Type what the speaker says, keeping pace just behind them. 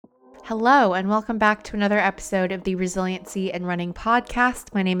Hello, and welcome back to another episode of the Resiliency and Running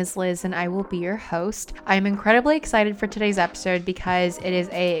podcast. My name is Liz, and I will be your host. I'm incredibly excited for today's episode because it is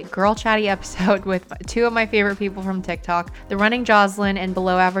a girl chatty episode with two of my favorite people from TikTok, The Running Jocelyn and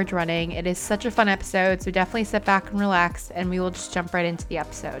Below Average Running. It is such a fun episode, so definitely sit back and relax, and we will just jump right into the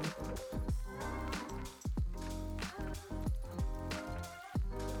episode.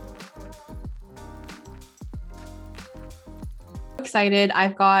 Excited.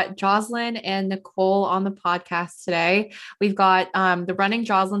 I've got Jocelyn and Nicole on the podcast today. We've got the Running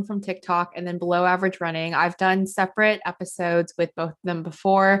Jocelyn from TikTok and then Below Average Running. I've done separate episodes with both of them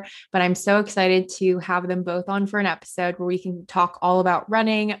before, but I'm so excited to have them both on for an episode where we can talk all about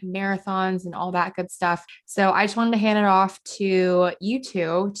running, marathons, and all that good stuff. So I just wanted to hand it off to you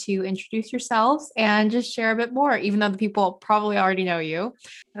two to introduce yourselves and just share a bit more, even though the people probably already know you.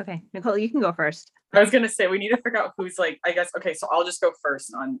 Okay, Nicole, you can go first. I was going to say, we need to figure out who's I guess, okay, so I'll just go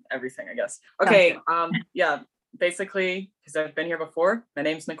first on everything, I guess. Okay, basically, because I've been here before, my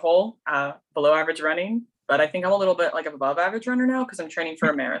name's Nicole, Below Average Running, but I think I'm a little bit like an above average runner now because I'm training for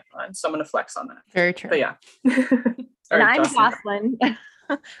a marathon, so I'm going to flex on that. Very true. But yeah. And I'm Jocelyn.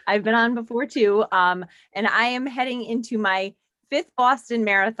 I've been on before too, and I am heading into my 5th Boston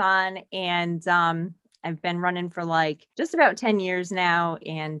Marathon, and I've been running for just about 10 years now,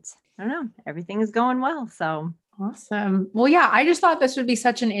 and I don't know, everything is going well. So awesome. Well, yeah, I just thought this would be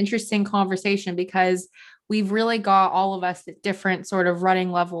such an interesting conversation because we've really got all of us at different sort of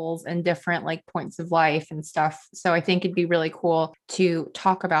running levels and different points of life and stuff. So I think it'd be really cool to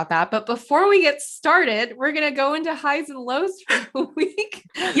talk about that. But before we get started, we're going to go into highs and lows for the week.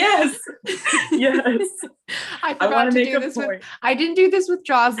 Yes. Yes. I forgot to do this I didn't do this with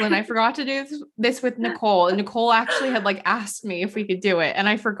Jocelyn. I forgot to do this with Nicole. And Nicole actually had asked me if we could do it. And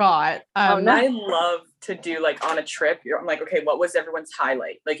I forgot. I love to do on a trip. I'm like, okay, what was everyone's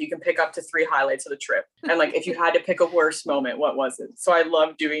highlight? You can pick up to 3 highlights of the trip. And if you had to pick a worst moment, what was it? So I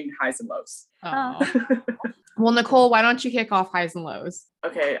love doing highs and lows. Well, Nicole, why don't you kick off highs and lows?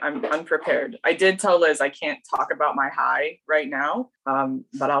 Okay, I'm unprepared. I did tell Liz I can't talk about my high right now,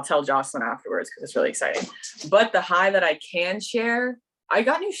 but I'll tell Jocelyn afterwards because it's really exciting. But the high that I can share, I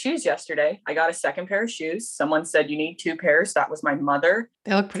got new shoes yesterday. I got a second pair of shoes. Someone said you need 2 pairs. That was my mother.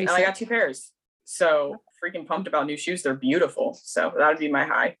 They look pretty sick. I got 2 pairs. So freaking pumped about new shoes. They're beautiful. So that would be my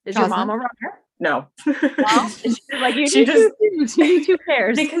high. Is your mom a runner? No. Well, you need 2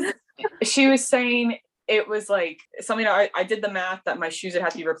 pairs. Because she was saying it was something I did the math that my shoes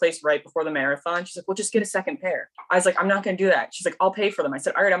had to be replaced right before the marathon. She's like, well, just get a second pair. I was like, I'm not going to do that. She's like, I'll pay for them. I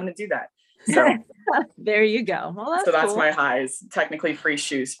said, all right, I'm going to do that. So there you go. Well, that's cool. My highs. Technically free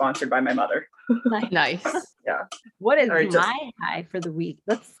shoes sponsored by my mother. Nice. Yeah. What is my high for the week?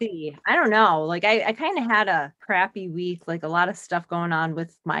 Let's see. I don't know. I kind of had a crappy week, a lot of stuff going on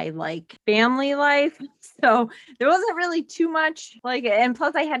with my family life. So there wasn't really too much and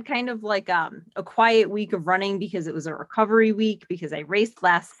plus I had kind of a quiet week of running because it was a recovery week because I raced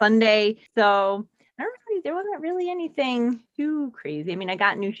last Sunday. So there wasn't really anything too crazy. I mean, I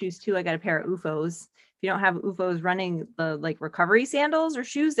got new shoes too. I got a pair of UFOs. If you don't have UFOs running, the recovery sandals or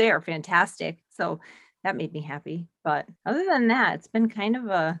shoes, they are fantastic. So that made me happy. But other than that, it's been kind of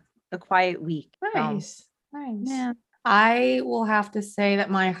a quiet week. Nice. Nice. Yeah. I will have to say that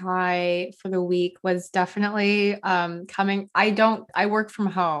my high for the week was definitely coming. I work from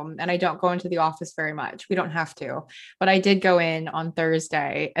home and I don't go into the office very much. We don't have to, but I did go in on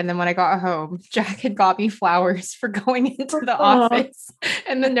Thursday. And then when I got home, Jack had got me flowers for going into the office.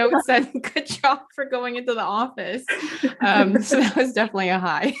 And the note said, good job for going into the office. So that was definitely a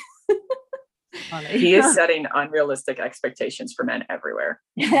high. He is setting unrealistic expectations for men everywhere.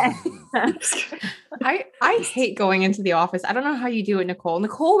 I hate going into the office. I don't know how you do it, Nicole.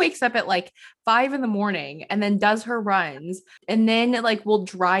 Nicole wakes up at 5 a.m. and then does her runs and then will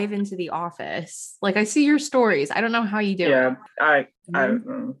drive into the office. I see your stories. I don't know how you do it. Yeah,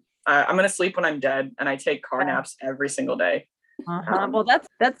 I'm going to sleep when I'm dead and I take car naps every single day. Well,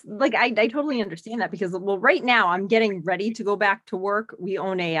 that's I totally understand that because right now I'm getting ready to go back to work. We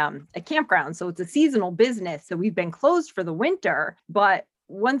own a campground, so it's a seasonal business. So we've been closed for the winter, but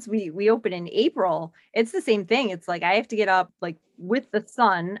once we open in April, it's the same thing. It's I have to get up with the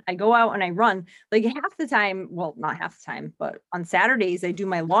sun. I go out and I run half the time. Well, not half the time, but on Saturdays I do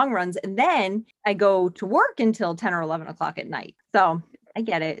my long runs and then I go to work until 10 or 11 o'clock at night. So I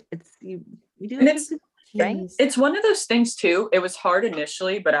get it. We do. And it's one of those things too. It was hard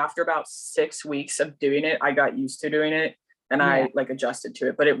initially, but after about 6 weeks of doing it, I got used to doing it and I adjusted to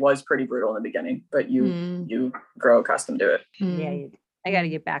it, but it was pretty brutal in the beginning, but you grow accustomed to it. Yeah. I got to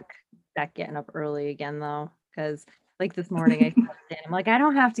get back getting up early again though. Cause Like this morning, I slept in. I'm like, I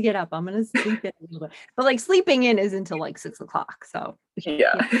don't have to get up. I'm gonna sleep in a little bit. But like sleeping in is until like 6:00. So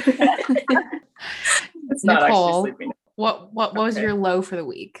Yeah. It's not actually Nicole, sleeping. what was Okay. your low for the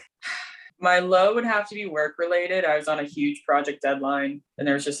week? My low would have to be work related. I was on a huge project deadline and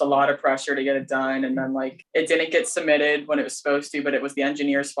there was just a lot of pressure to get it done. And then like it didn't get submitted when it was supposed to, but it was the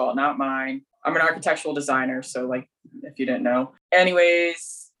engineer's fault, not mine. I'm an architectural designer. So like, if you didn't know.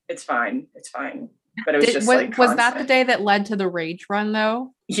 Anyways, it's fine. It's fine. But it was just like was that the constant. day that led to the rage run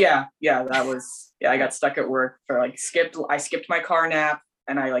though? Yeah, that was, I got stuck at work for like I skipped my car nap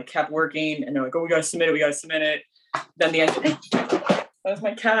and I like kept working and they're like, oh, we gotta submit it. Then the engineer, that was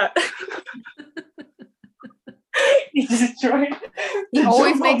my cat. He destroyed. He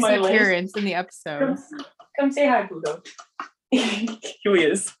always jumped on makes my an list. appearance in the episodes. Come say hi, Pluto. Here he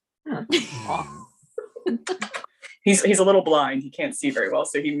is. He's a little blind. He can't see very well,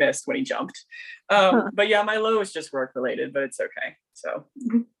 so he missed when he jumped. But yeah, my low is just work related, but it's okay. So,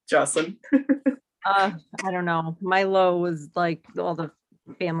 Jocelyn. I don't know. My low was like all the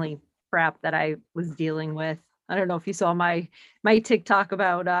family crap that I was dealing with. I don't know if you saw my TikTok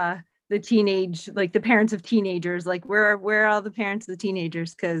about the teenage, like the parents of teenagers, like where are all the parents of the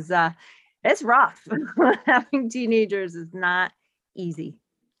teenagers? Because it's rough. Having teenagers is not easy.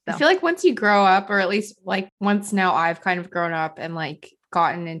 I feel like once you grow up, or at least like once now I've kind of grown up and like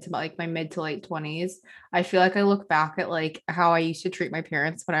gotten into like my mid to late 20s, I feel like I look back at like how I used to treat my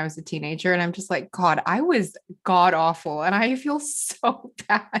parents when I was a teenager and I'm just like, God, I was god awful and I feel so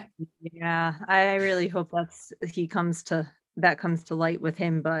bad. Yeah, I really hope that comes to light with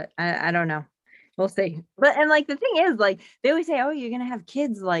him, but I don't know. We'll see. But and like the thing is, like they always say, oh, you're gonna have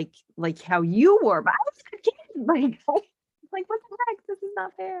kids like how you were, but I was a kid. Like what the heck? This is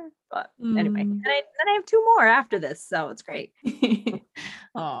not fair. But anyway, and then I have 2 more after this, so it's great.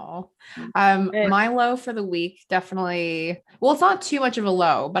 Oh, my low for the week definitely. Well, it's not too much of a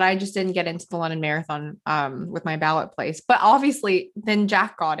low, but I just didn't get into the London Marathon with my ballot place. But obviously, then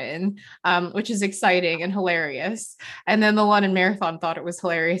Jack got in, which is exciting and hilarious. And then the London Marathon thought it was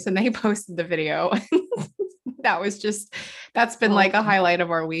hilarious, and they posted the video. That's been like a highlight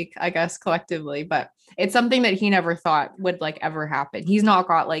of our week, I guess, collectively. But it's something that he never thought would like ever happen. He's not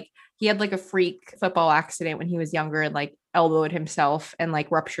got like, he had like a freak football accident when he was younger and like elbowed himself and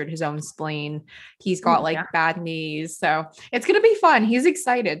like ruptured his own spleen. He's got like bad knees. So it's going to be fun. He's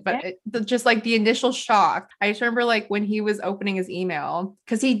excited, but just like the initial shock. I just remember like when he was opening his email,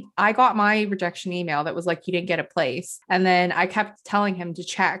 because I got my rejection email that was like, you didn't get a place. And then I kept telling him to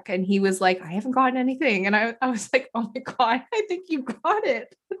check. And he was like, I haven't gotten anything. And I was like, oh my God, I think you got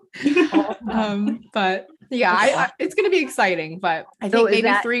it. But yeah, it's going to be exciting, but I think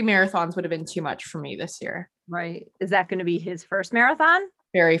maybe 3 marathons would have been too much for me this year. Right. Is that going to be his first marathon?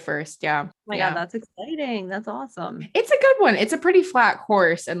 Very first. Yeah. Oh my God, that's exciting. That's awesome. It's a good one. It's a pretty flat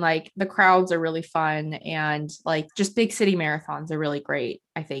course and like the crowds are really fun and like just big city marathons are really great,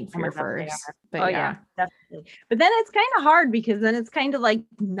 I think, for your first. But yeah, definitely. But then it's kind of hard because then it's kind of like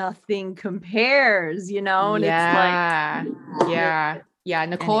nothing compares, you know? And it's like, yeah.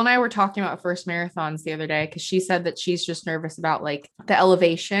 Nicole and I were talking about first marathons the other day because she said that she's just nervous about like the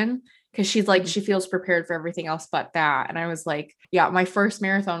elevation because she's like, she feels prepared for everything else but that. And I was like, yeah, my first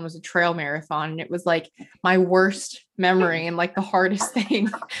marathon was a trail marathon. And it was like my worst memory and like the hardest thing.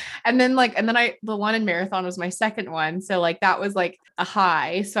 And then the London Marathon was my second one. So like that was like a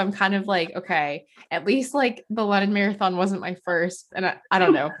high. So I'm kind of like, okay, at least like the London Marathon wasn't my first. And I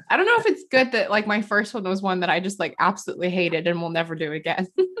don't know. I don't know if it's good that like my first one was one that I just like absolutely hated and will never do again.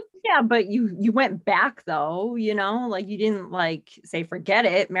 Yeah, but you went back though, you know, like you didn't like say forget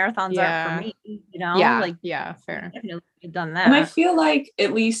it. Marathons aren't for me, you know. Fair. You've done that. And I feel like,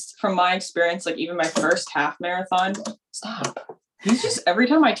 at least from my experience, like even my first half marathon, stop. He's just every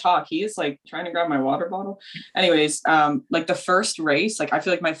time I talk, he's like trying to grab my water bottle. Anyways, like the first race, like I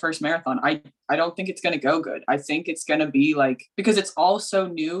feel like my first marathon, I don't think it's gonna go good. I think it's gonna be like, because it's all so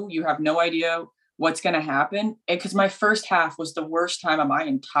new, you have no idea what's going to happen. Because my first half was the worst time of my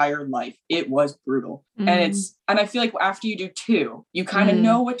entire life. It was brutal. And I feel like after you do 2, you kind of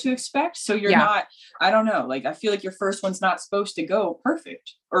know what to expect. So you're not, I don't know. Like, I feel like your first one's not supposed to go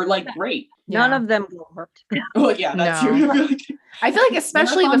perfect or like great. None of them will hurt. Well, yeah, that's true. I feel like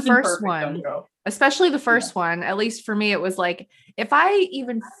especially the first one, at least for me, it was like, if I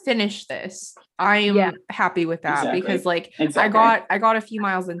even finish this, I am happy with that because like I got a few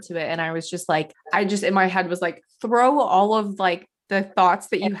miles into it and I was just like, in my head was like, throw all of like the thoughts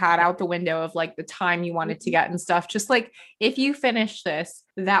that you had out the window of like the time you wanted to get and stuff. Just like, if you finish this,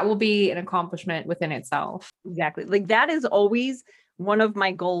 that will be an accomplishment within itself. Exactly. Like that is always one of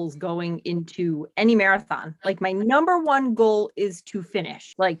my goals going into any marathon. Like my number one goal is to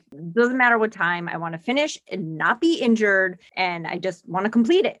finish. Like doesn't matter what time, I want to finish and not be injured, and I just want to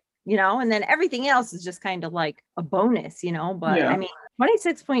complete it, and then everything else is just kind of like a bonus, but Yeah. I mean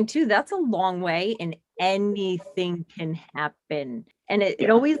 26.2, that's a long way and anything can happen. And it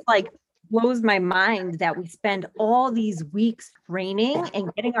always like blows my mind that we spend all these weeks training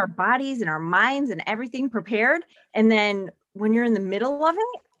and getting our bodies and our minds and everything prepared, and then when you're in the middle of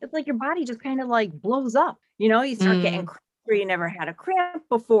it, it's like your body just kind of like blows up. You start getting cramps where you never had a cramp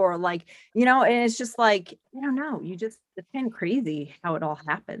before, like, and it's just like, I don't know, it's kind of crazy how it all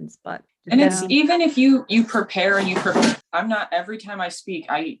happens. But and it's even if you prepare and you prepare, I'm not, every time I speak,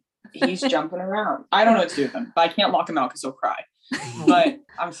 he's jumping around. I don't know what to do with him, but I can't lock him out because he'll cry. But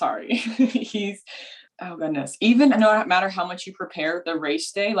I'm sorry. Oh goodness. Even no matter how much you prepare the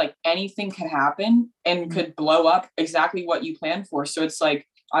race day, like anything could happen and could blow up exactly what you planned for. So it's like,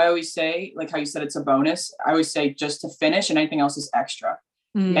 I always say, like how you said, it's a bonus. I always say just to finish and anything else is extra.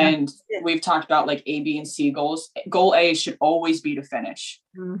 And we've talked about like A, B, and C goals. Goal A should always be to finish.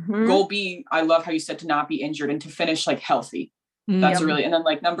 Goal B, I love how you said to not be injured and to finish like healthy. That's really, and then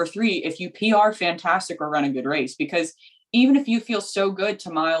like number 3, if you PR, fantastic, or run a good race, because even if you feel so good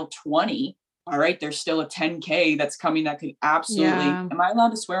to mile 20, all right, there's still a 10K that's coming that could absolutely, am I allowed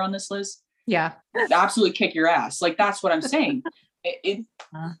to swear on this, Liz? Yeah. Absolutely kick your ass. Like, that's what I'm saying.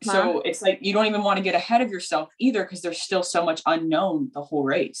 So it's like, you don't even want to get ahead of yourself either, because there's still so much unknown the whole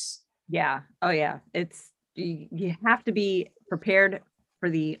race. Yeah. Oh yeah. You have to be prepared for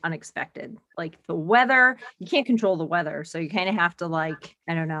the unexpected, like the weather. You can't control the weather. So you kind of have to like,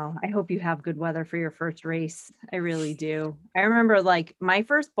 I don't know. I hope you have good weather for your first race. I really do. I remember like my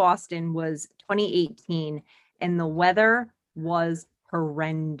first Boston was 2018 and the weather was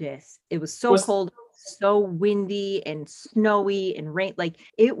horrendous. It was so cold, so windy and snowy and rain. Like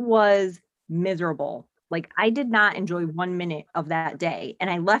it was miserable. Like I did not enjoy 1 minute of that day. And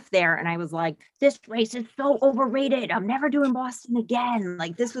I left there and I was like, this race is so overrated. I'm never doing Boston again.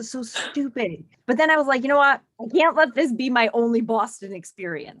 Like this was so stupid. But then I was like, you know what? I can't let this be my only Boston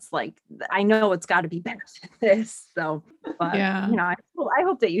experience. Like I know it's got to be better than this. So, but I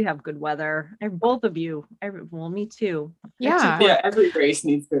hope that you have good weather. Both of you. Well, me too. Yeah. Every race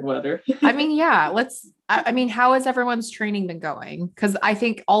needs good weather. I mean, how has everyone's training been going? Because I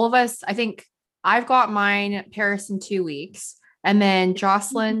think I've got mine Paris in 2 weeks. And then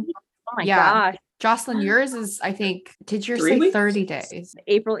Jocelyn. Oh my gosh. Jocelyn, yours is, I think, did yours 3 say weeks? 30 days?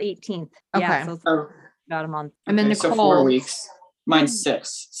 April 18th. Okay. Yeah, so it's about a month. And then so Nicole. 4 weeks. Mine's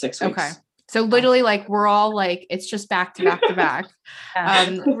 6 weeks. Okay. So literally like we're all like, it's just back to back to back.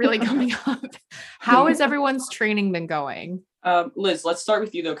 Really coming up. How has everyone's training been going? Liz, let's start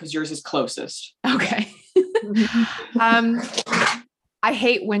with you though, because yours is closest. Okay. I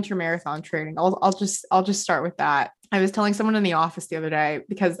hate winter marathon training. I'll just start with that. I was telling someone in the office the other day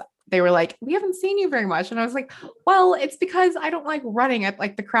because they were like, we haven't seen you very much. And I was like, well, it's because I don't like running at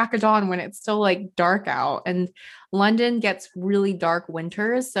like the crack of dawn when it's still like dark out, and London gets really dark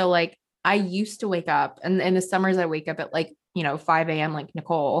winters. So like I used to wake up, and in the summers I wake up at like, 5 a.m. like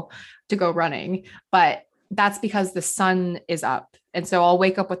Nicole to go running, but that's because the sun is up. And so I'll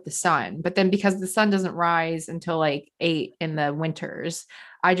wake up with the sun, but then because the sun doesn't rise until like 8 in the winters,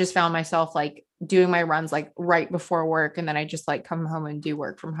 I just found myself like doing my runs like right before work. And then I just like come home and do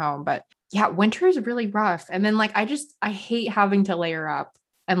work from home. But yeah, winter is really rough. And then like, I hate having to layer up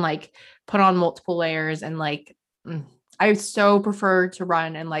and like put on multiple layers. And like, I so prefer to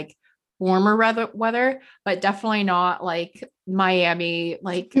run in like warmer weather, but definitely not like Miami,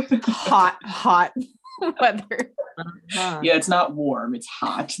 like hot weather. Yeah, it's not warm, it's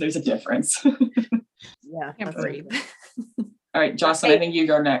hot. There's a difference. Yeah. Can't breathe. All right, Jocelyn, I think you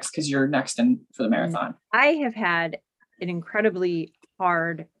go next because you're next for the marathon. I have had an incredibly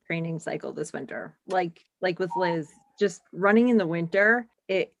hard training cycle this winter. Like with Liz, just running in the winter,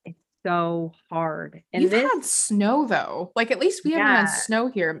 it's so hard. And You've had snow though. Like at least we haven't had snow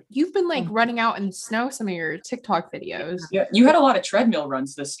here. You've been like running out in the snow, some of your TikTok videos. Yeah, you had a lot of treadmill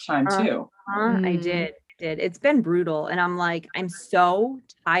runs this time too. I did. It's been brutal. And I'm like, I'm so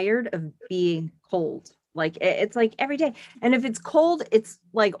tired of being cold. Like it's like every day. And if it's cold, it's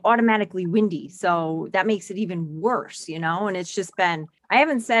like automatically windy. So that makes it even worse, and it's just been, I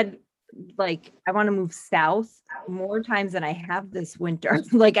haven't said like, I want to move south more times than I have this winter.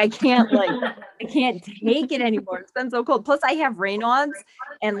 Like I can't take it anymore. It's been so cold. Plus I have rain-ons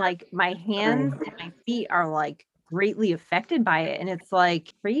and like my hands and my feet are like greatly affected by it. And it's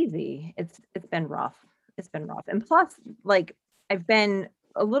like crazy. It's been rough. It's been rough. And plus like I've been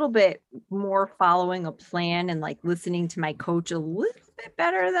a little bit more following a plan and like listening to my coach a little bit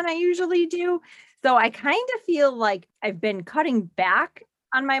better than I usually do. So I kind of feel like I've been cutting back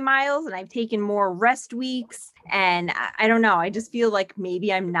on my miles and I've taken more rest weeks. And I don't know. I just feel like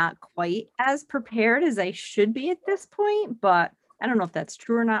maybe I'm not quite as prepared as I should be at this point. But I don't know if that's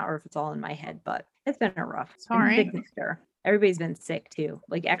true or not, or if it's all in my head. But it's been a rough. Sorry. Everybody's been sick too.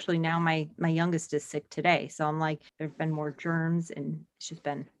 Like actually now my youngest is sick today. So I'm like, there've been more germs and it's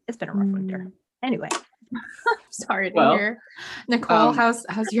been a rough winter. Anyway. Sorry to hear. Nicole, how's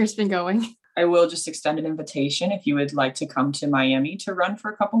yours been going? I will just extend an invitation if you would like to come to Miami to run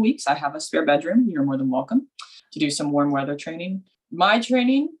for a couple weeks. I have a spare bedroom. You're more than welcome to do some warm weather training. My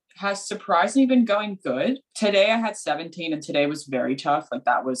training has surprisingly been going good. Today I had 17 and today was very tough.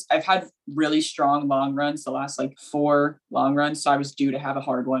 I've had really strong long runs, the last like 4 long runs. So I was due to have a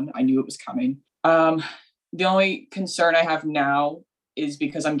hard one. I knew it was coming. The only concern I have now is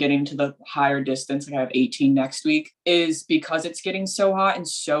because I'm getting to the higher distance, like I have 18 next week, is because it's getting so hot and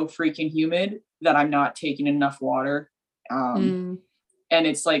so freaking humid that I'm not taking enough water. And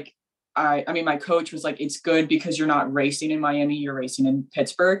it's like, I mean, my coach was like, it's good because you're not racing in Miami, you're racing in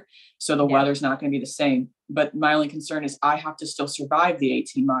Pittsburgh. So the weather's not going to be the same. But my only concern is I have to still survive the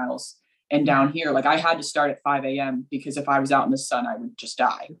 18 miles. And down here, like I had to start at 5 a.m. because if I was out in the sun, I would just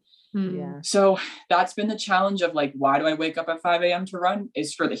die. Yeah. So that's been the challenge of like, why do I wake up at 5 a.m. to run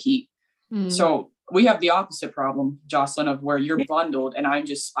is for the heat. So we have the opposite problem, Jocelyn, of where you're bundled and I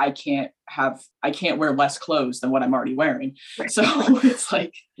can't wear less clothes than what I'm already wearing. So it's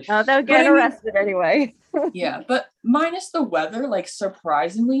like, they'll get arrested anyway. Yeah. But minus the weather, like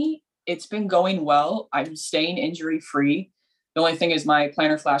surprisingly, it's been going well. I'm staying injury free. The only thing is my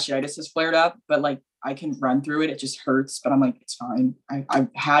plantar fasciitis has flared up, but like I can run through it. It just hurts, but I'm like, it's fine. I've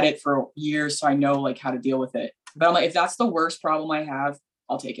had it for years, so I know like how to deal with it. But I'm like, if that's the worst problem I have,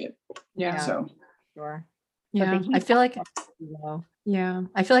 I'll take it. Yeah. So Sure. Yeah. I feel like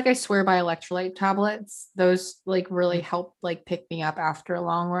I swear by electrolyte tablets. Those like really help like pick me up after a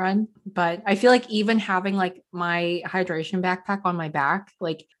long run. But I feel like even having like my hydration backpack on my back,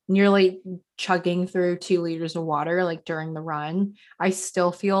 like nearly chugging through 2 liters of water, like during the run, I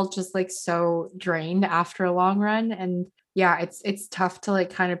still feel just like so drained after a long run. And yeah, it's tough to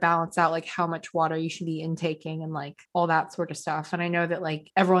like kind of balance out like how much water you should be intaking and like all that sort of stuff. And I know that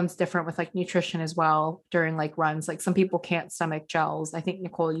like everyone's different with like nutrition as well during like runs. Like some people can't stomach gels. I think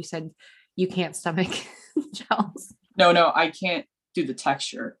Nicole, you said you can't stomach gels. No, I can't do the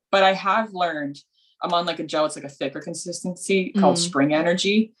texture, but I have learned I'm on like a gel. It's like a thicker consistency called Spring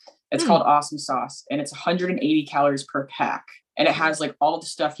Energy. It's called Awesome Sauce and it's 180 calories per pack. And it has like all the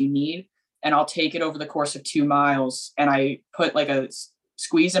stuff you need. And I'll take it over the course of 2 miles and I put like a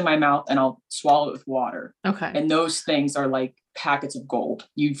squeeze in my mouth and I'll swallow it with water. Okay. And those things are like packets of gold.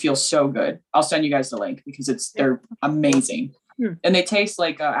 You feel so good. I'll send you guys the link because they're amazing. And they taste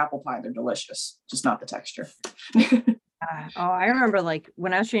like apple pie. They're delicious, just not the texture. I remember like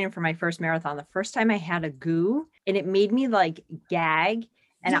when I was training for my first marathon, the first time I had a goo and it made me like gag.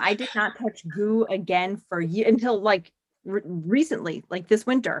 And I did not touch goo again for until like recently, like this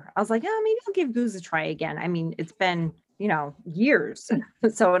winter. I was like, maybe I'll give goos a try again. I mean, it's been, years.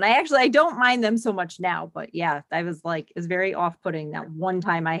 So, and I don't mind them so much now, but yeah, I was like, it's very off-putting that one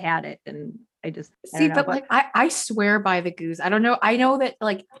time I had it. And I swear by the goose. I don't know. I know that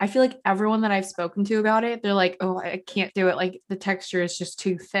like, I feel like everyone that I've spoken to about it, they're like, oh, I can't do it. Like the texture is just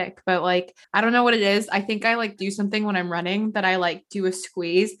too thick, but like, I don't know what it is. I think I like do something when I'm running that I like do a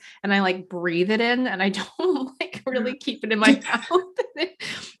squeeze and I like breathe it in and I don't like really keep it in my mouth.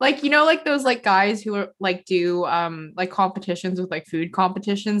 Like, like those like guys who are like do like competitions with like food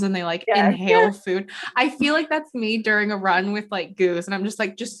competitions and they like inhale food. I feel like that's me during a run with like goose and I'm just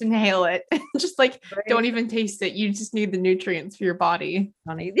like, just inhale it. Just like don't even taste it. You just need the nutrients for your body.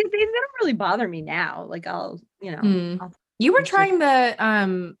 Funny. They don't really bother me now. Like You were trying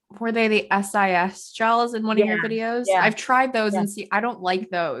the were they the SIS gels in one of your videos? Yeah. I've tried those and I don't like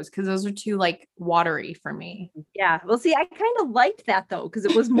those because those are too like watery for me. Yeah. Well, see, I kind of liked that though, because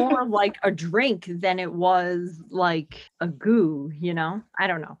it was more like a drink than it was like a goo, I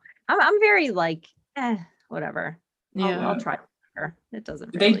don't know. I'm very like, whatever. Yeah. I'll try. It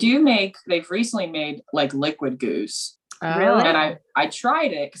doesn't really. They've recently made like liquid goose. Really? And I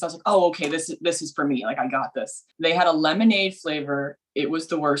tried it because I was like, oh, okay, this is for me. Like I got this. They had a lemonade flavor. It was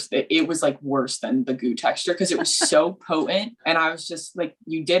the worst. It was like worse than the goo texture because it was so potent. And I was just like,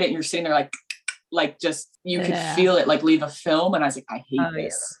 you did it and you're sitting there like just, you could feel it like leave a film. And I was like, I hate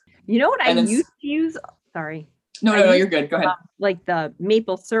this. You know what I used to use? Sorry. No, you're good. Go ahead. Like the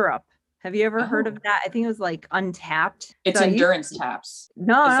maple syrup Have you ever heard Oh. of that? I think it was like Untapped. It's So I used- endurance taps.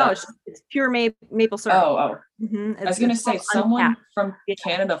 no, Is no, that- it's pure maple syrup. Oh. Mhm. I was gonna It's say called someone Untapped. from Yeah.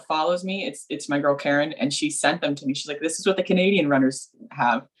 Canada follows me. It's my girl Karen, and she sent them to me. She's like, "This is what the Canadian runners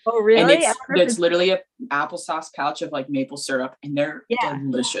have," Oh, and really? I it's wonder if it's literally a applesauce pouch of like maple syrup, and they're Yeah.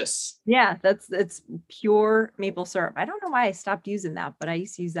 delicious. Yeah, it's pure maple syrup. I don't know why I stopped using that, but I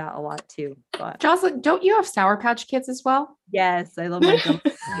used to use that a lot too. But Jocelyn, don't you have Sour Patch Kids as well? yes, I love my jump.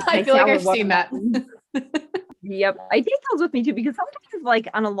 I feel like I've seen that. Yep. I take those with me too because sometimes like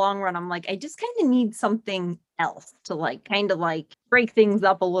on a long run, I'm like, I just kind of need something else to like kind of like break things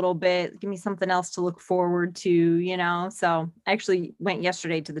up a little bit, give me something else to look forward to, you know. So I actually went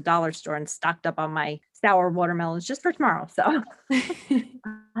yesterday to the dollar store and stocked up on my sour watermelons just for tomorrow. So I'll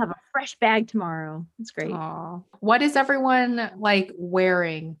have a fresh bag tomorrow. It's great. Aw. What is everyone like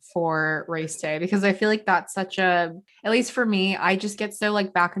wearing for race day? Because I feel like that's such a, at least for me, I just get so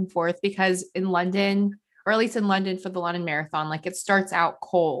like back and forth because in London, or at least in London for the London Marathon, like it starts out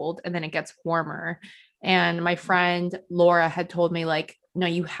cold and then it gets warmer. And my friend Laura had told me like, no,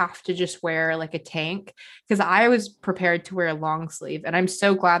 you have to just wear like a tank because I was prepared to wear a long sleeve. And I'm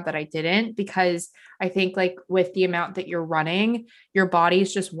so glad that I didn't because I think like with the amount that you're running, your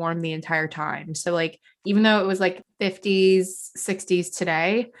body's just warm the entire time. So like, even though it was like 50s, 60s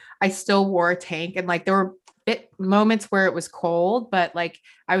today, I still wore a tank and like there were moments where it was cold, but like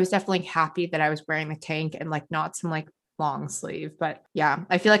I was definitely happy that I was wearing the tank and like not some like long sleeve. But yeah,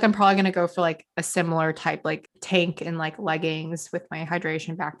 I feel like I'm probably gonna go for like a similar type like tank and like leggings with my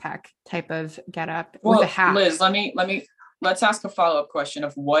hydration backpack type of get up with Well, a hat. Liz, let's ask a follow-up question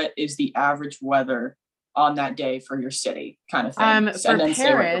of what is the average weather on that day for your city kind of thing.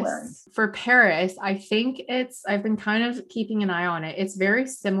 For Paris, I think I've been kind of keeping an eye on it. It's very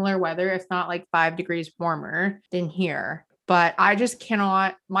similar weather, if not like 5 degrees warmer than here. But I just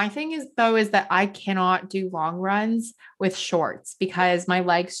cannot. My thing is that I cannot do long runs with shorts because my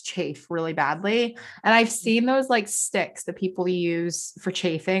legs chafe really badly. And I've seen those like sticks that people use for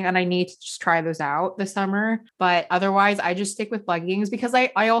chafing, and I need to just try those out this summer. But otherwise, I just stick with leggings because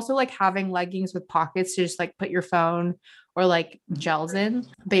I also like having leggings with pockets to just like put your phone or like gels in.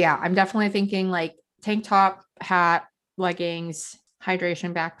 But yeah, I'm definitely thinking like tank top, hat, leggings,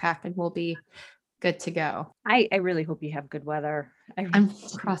 hydration backpack, and we'll be good to go. I really hope you have good weather. I'm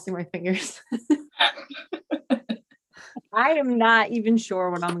crossing my fingers. I am not even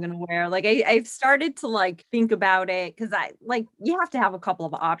sure what I'm going to wear. Like I've started to like think about it because I like you have to have a couple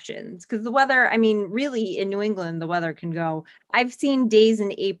of options because the weather, I mean, really in New England, the weather can go. I've seen days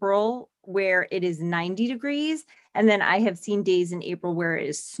in April where it is 90 degrees. And then I have seen days in April where it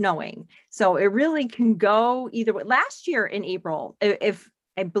is snowing. So it really can go either way. Last year in April, if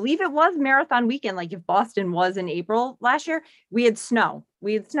I believe it was marathon weekend. Like if Boston was in April last year, we had snow.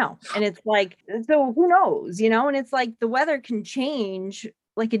 And it's like, so who knows, you know, and it's like the weather can change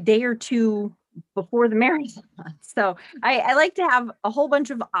like a day or two before the marathon. So I like to have a whole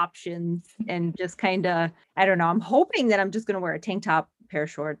bunch of options and just kind of, I don't know, I'm hoping that I'm just going to wear a tank top, pair of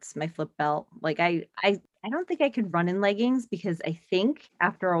shorts, my flip belt. Like I don't think I could run in leggings because I think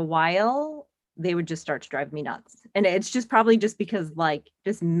after a while, they would just start to drive me nuts. And it's just probably just because like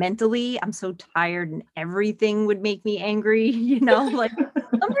just mentally I'm so tired and everything would make me angry, you know, like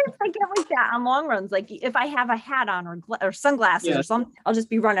sometimes I get like that on long runs. Like if I have a hat on or sunglasses or something, I'll just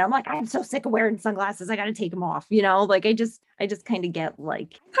be running. I'm like, I'm so sick of wearing sunglasses. I got to take them off, you know, like I just kind of get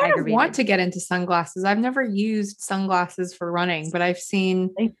like I kind of want to get into sunglasses. I've never used sunglasses for running, but I feel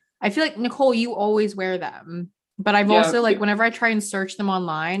like Nicole, you always wear them. But I've also like whenever I try and search them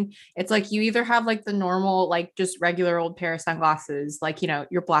online, it's like you either have like the normal, like just regular old pair of sunglasses, like, you know,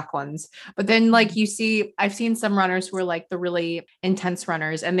 your black ones. But then like I've seen some runners who are like the really intense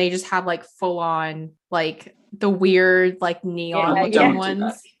runners and they just have like full on like the weird like neon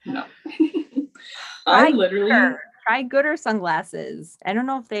ones. No. I literally try Gooder sunglasses. I don't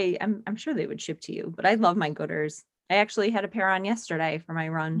know if I'm sure they would ship to you, but I love my Gooders. I actually had a pair on yesterday for my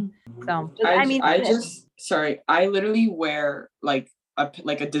run. So I literally wear like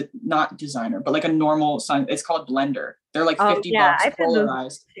not designer, but like a normal sun. It's called Blender. They're like $50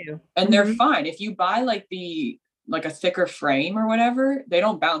 polarized, and they're fine. If you buy like a thicker frame or whatever, they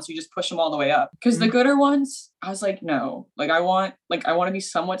don't bounce. You just push them all the way up. Because the Gooder ones, I was like, no, like I want to be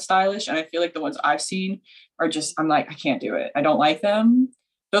somewhat stylish, and I feel like the ones I've seen are just, I'm like, I can't do it. I don't like them.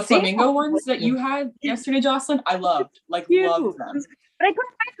 The flamingo ones that you had yesterday, Jocelyn, I loved them. But I couldn't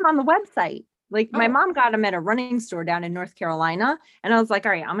find them on the website. Like my mom got them at a running store down in North Carolina. And I was like,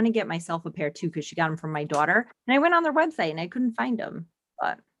 all right, I'm going to get myself a pair too, because she got them from my daughter. And I went on their website and I couldn't find them,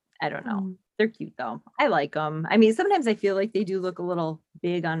 but I don't know. They're cute though. I like them. I mean, sometimes I feel like they do look a little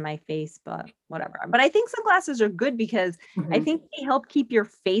big on my face, but whatever. But I think sunglasses are good because I Mhm. think they help keep your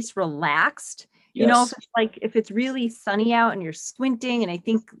face relaxed. You know, Yes. if it's really sunny out and you're squinting, and I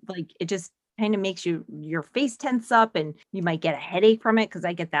think like it just kind of makes your face tense up and you might get a headache from it because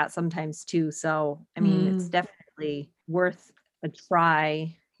I get that sometimes too. So, I mean, it's definitely worth a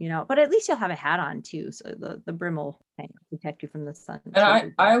try, but at least you'll have a hat on too. So the brim will kind of protect you from the sun.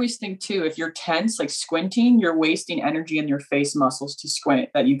 And I always think too, if you're tense, like squinting, you're wasting energy in your face muscles to squint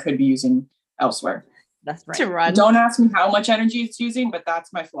that you could be using elsewhere. That's right. To run. Don't ask me how much energy it's using, but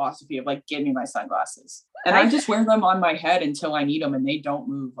that's my philosophy of like, give me my sunglasses. And I just wear them on my head until I need them and they don't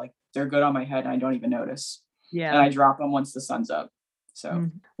move. Like they're good on my head and I don't even notice. Yeah. And I drop them once the sun's up. So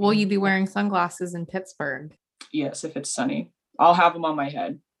will you be wearing sunglasses in Pittsburgh? yes, if it's sunny, I'll have them on my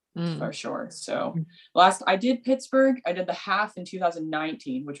head for sure. So I did Pittsburgh. I did the half in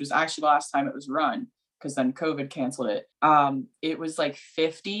 2019, which was actually the last time it was run, because then COVID canceled it. It was like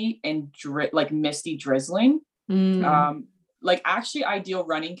 50 and like misty drizzling. Like actually ideal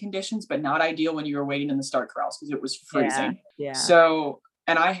running conditions, but not ideal when you were waiting in the start corrals because it was freezing. Yeah. So,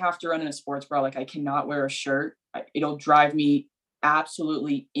 and I have to run in a sports bra. Like I cannot wear a shirt. It'll drive me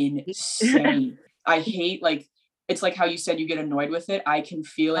absolutely insane. I hate like, it's like how you said you get annoyed with it. I can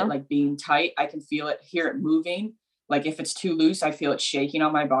feel it like being tight. I can feel it, hear it moving. Like if it's too loose, I feel it shaking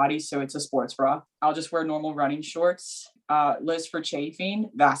on my body. So it's a sports bra. I'll just wear normal running shorts. Liz, for chafing,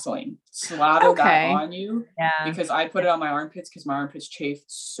 Vaseline. Slather that on you because I put it on my armpits because my armpits chafe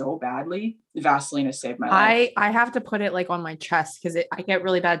so badly. Vaseline has saved my life. I have to put it like on my chest because I get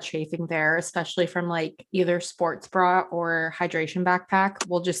really bad chafing there, especially from like either sports bra or hydration backpack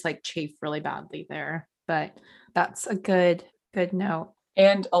will just like chafe really badly there. But that's a good note.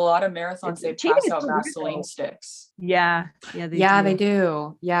 And a lot of marathons, they pass out Vaseline sticks. Yeah. They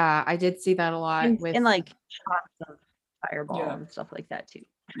do. Yeah, I did see that a lot. And like shots of Fireball and stuff like that too.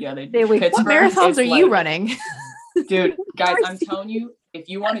 Yeah, they do. What marathons are you running? Dude, guys, I'm telling you, if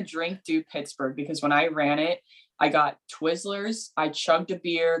you want to drink, do Pittsburgh, because when I ran it, I got Twizzlers, I chugged a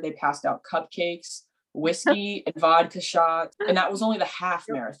beer, they passed out cupcakes, whiskey and vodka shots, and that was only the half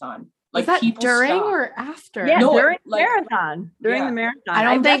marathon. Like was that during or after? Yeah, no, during the marathon. During the marathon. I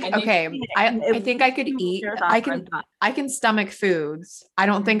don't think. Okay, I think I could eat. I can stomach foods. I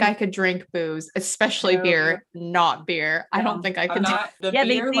don't think I could drink booze, especially beer. Not beer. I don't think I could. They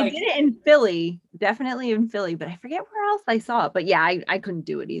did it in Philly, definitely in Philly, but I forget where else I saw it. But yeah, I couldn't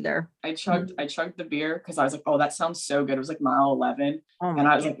do it either. I chugged the beer because I was like, oh, that sounds so good. It was like mile 11, and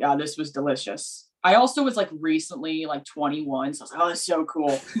I was like, yeah, this was delicious. I also was like recently like 21, so I was like, oh, that's so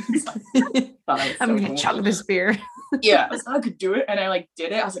cool. I'm gonna chug this beer. Yeah, I could do it, and I like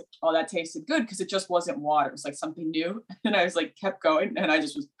did it. I was like, oh, that tasted good because it just wasn't water. It was like something new, and I was like kept going, and I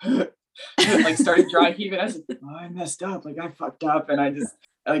just was like started dry heaving. I was like, oh, I messed up, like I fucked up, and I just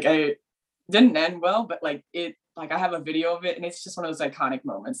like I didn't end well, but like it, like I have a video of it, and it's just one of those iconic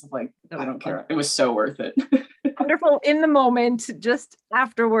moments of like I don't care. It was so worth it. Wonderful in the moment, just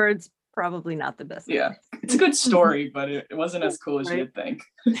afterwards. Probably not the best. Yeah, it's a good story, but it wasn't as cool as you'd think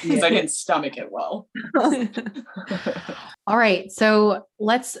because I didn't stomach it well. All right, so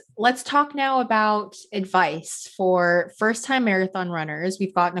let's talk now about advice for first-time marathon runners.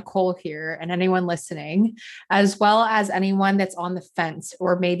 We've got Nicole here, and anyone listening, as well as anyone that's on the fence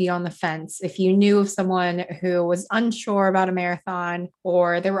or maybe on the fence. If you knew of someone who was unsure about a marathon,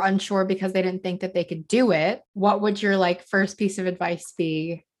 or they were unsure because they didn't think that they could do it, what would your like first piece of advice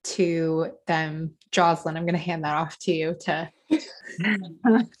be to them? Jocelyn, I'm going to hand that off to you to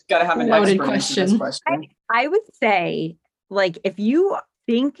gotta have an loaded question. I would say, like, if you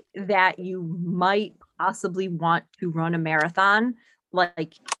think that you might possibly want to run a marathon,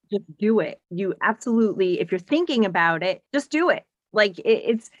 like, just do it. You absolutely, if you're thinking about it, just do it. Like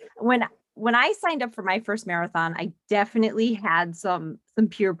it's when I signed up for my first marathon, I definitely had some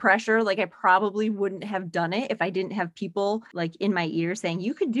peer pressure. Like I probably wouldn't have done it if I didn't have people like in my ear saying,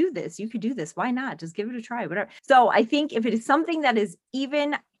 you could do this. You could do this. Why not? Just give it a try, whatever. So I think if it is something that is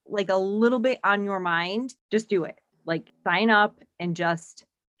even like a little bit on your mind, just do it. Like sign up and just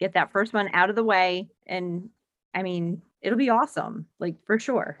get that first one out of the way. And I mean, it'll be awesome, like for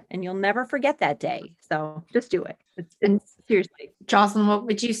sure. And you'll never forget that day. So just do it. It's seriously. Jocelyn, what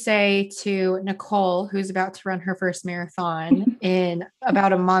would you say to Nicole, who's about to run her first marathon in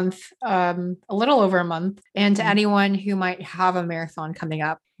about a month, a little over a month, and to anyone who might have a marathon coming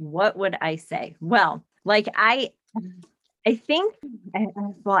up? What would I say? Well, like I think,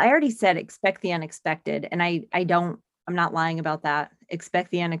 well, I already said, expect the unexpected. And I'm not lying about that.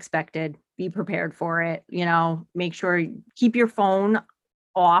 Expect the unexpected, be prepared for it, make sure keep your phone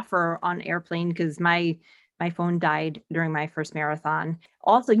off or on airplane because my phone died during my first marathon.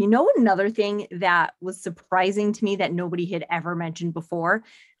 Also, another thing that was surprising to me that nobody had ever mentioned before,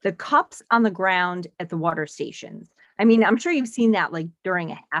 the cups on the ground at the water stations. I mean, I'm sure you've seen that like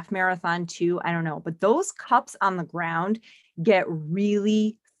during a half marathon too. I don't know, but those cups on the ground get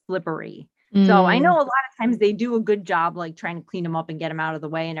really slippery. So I know a lot of times they do a good job like trying to clean them up and get them out of the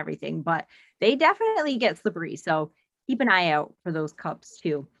way and everything, but they definitely get slippery. So keep an eye out for those cups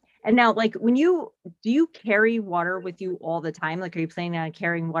too. And now, like, do you carry water with you all the time? Like, are you planning on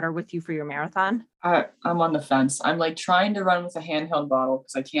carrying water with you for your marathon? I'm on the fence. I'm like trying to run with a handheld bottle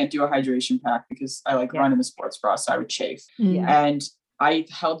because I can't do a hydration pack because I like run in the sports bra, so I would chafe. Yeah. And I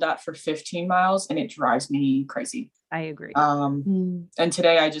held that for 15 miles and it drives me crazy. I agree. And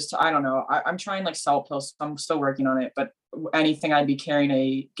today I don't know. I'm trying like salt pills. So I'm still working on it, but anything I'd be carrying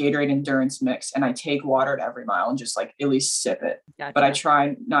a Gatorade endurance mix and I take water at every mile and just like at least sip it. Gotcha. But I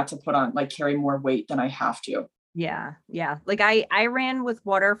try not to put on like carry more weight than I have to. Yeah. Yeah. Like I ran with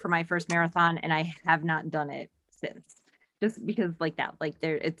water for my first marathon and I have not done it since, just because like that, like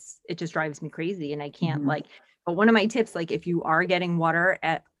it just drives me crazy and I can't but one of my tips, like if you are getting water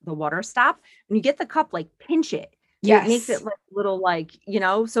at the water stop, when you get the cup, like pinch it. Yes. It makes it like little, like,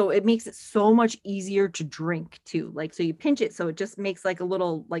 so it makes it so much easier to drink too. Like, so you pinch it. So it just makes like a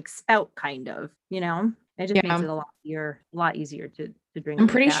little like spout kind of, it just makes it a lot easier to drink. I'm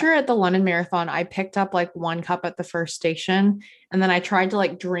pretty sure at the London Marathon, I picked up like one cup at the first station and then I tried to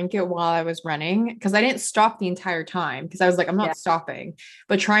like drink it while I was running because I didn't stop the entire time because I was like, I'm not stopping,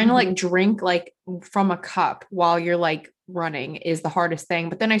 but trying to like drink like from a cup while you're like running is the hardest thing.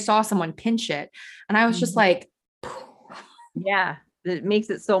 But then I saw someone pinch it and I was just like, yeah, it makes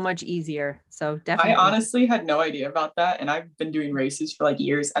it so much easier. So definitely. I honestly had no idea about that. And I've been doing races for like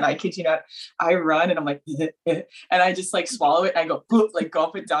years. And I kid you not, I run and I'm like, and I just like swallow it. And I go, like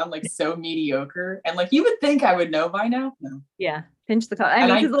gulp it down, like so mediocre. And like, you would think I would know by now. No. Yeah. Pinch the cup. I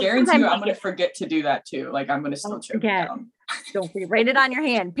guarantee you, I'm going to forget to do that too. Like I'm going to still choke it down. Don't forget, write it on your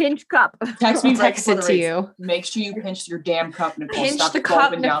hand. Pinch cup. Text me, text it to you. Make sure you pinch your damn cup, Nicole. Pinch Stop the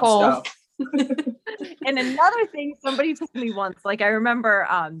cup, Nicole. And another thing somebody told me once, like I remember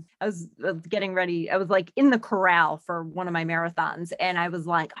I was getting ready, I was like in the corral for one of my marathons and I was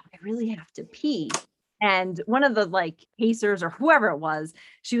like, I really have to pee. And one of the like pacers or whoever it was,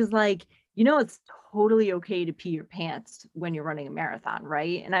 she was like, it's totally okay to pee your pants when you're running a marathon,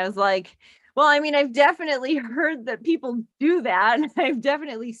 right? And I was like, well, I mean, I've definitely heard that people do that. And I've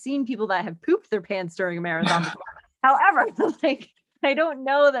definitely seen people that have pooped their pants during a marathon before. However, like, I don't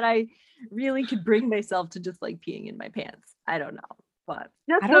know that I really could bring myself to just like peeing in my pants. I don't know, but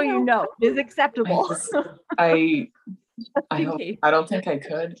just so you know, it's acceptable. I don't think I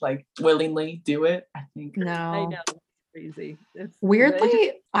could like willingly do it. I think no. I know, it's crazy. It's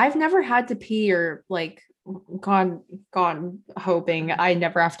weirdly, I've never had to pee or like gone hoping I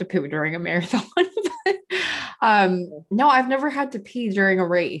never have to poo during a marathon. No, I've never had to pee during a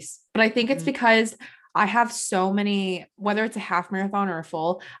race, but I think it's because I have so many, whether it's a half marathon or a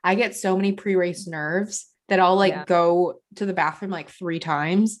full, I get so many pre-race nerves that I'll like go to the bathroom like 3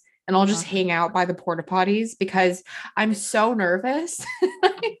 times and I'll just hang out by the porta potties because I'm so nervous.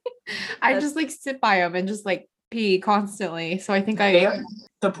 I just like sit by them and just like pee constantly. So I think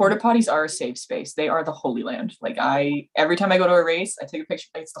the porta potties are a safe space. They are the Holy Land. Like every time I go to a race, I take a picture.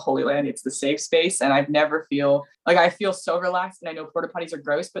 It's the Holy Land. It's the safe space. And I feel so relaxed and I know porta potties are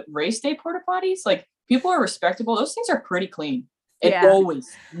gross, but race day porta potties, like people are respectable. Those things are pretty clean.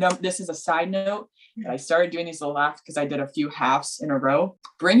 This is a side note. I started doing these a lot because I did a few halves in a row.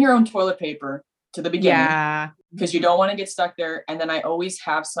 Bring your own toilet paper to the beginning because you don't want to get stuck there. And then I always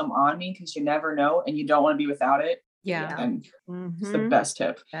have some on me because you never know and you don't want to be without it. And it's the best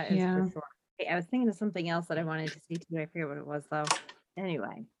tip. That is for sure. Hey, I was thinking of something else that I wanted to say too. I forget what it was though.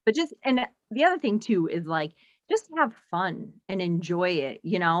 Anyway, but and the other thing too is like, just have fun and enjoy it,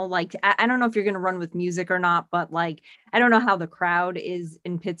 like, I don't know if you're going to run with music or not, but like, I don't know how the crowd is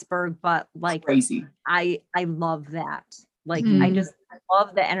in Pittsburgh, but like crazy. I love that. Like, I just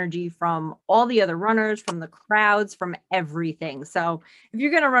love the energy from all the other runners, from the crowds, from everything. So if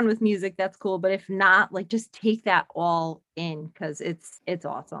you're going to run with music, that's cool. But if not, like, just take that all in because it's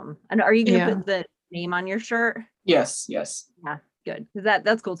awesome. And are you going to put the name on your shirt? Yes. Yeah. Good. Because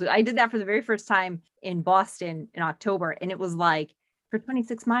that's cool too. I did that for the very first time in Boston in October. And it was like for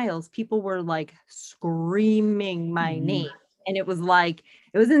 26 miles, people were like screaming my name. And it was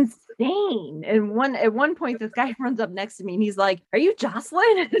insane. And at one point, this guy runs up next to me and he's like, "Are you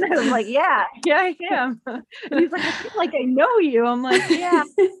Jocelyn?" And I was like, yeah, I am. And he's like, "I feel like I know you." I'm like, "Yeah."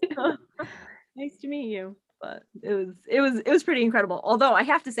 Nice to meet you. But it was pretty incredible. Although I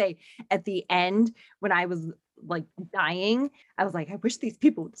have to say, at the end, when I was like dying, I was like, I wish these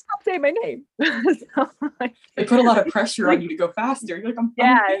people would stop saying my name. So, like, They put a lot of pressure on you to go faster. You're like, I'm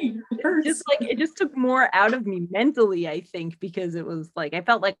yeah, in pain. It hurts. just like it just took more out of me mentally, I think, because it was like I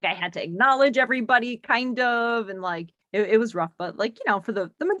felt like I had to acknowledge everybody kind of, and like it was rough, but like, for the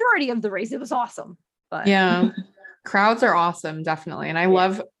majority of the race, it was awesome. But Yeah. Crowds are awesome, definitely. And I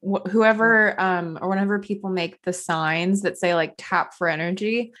love whoever or whenever people make the signs that say like tap for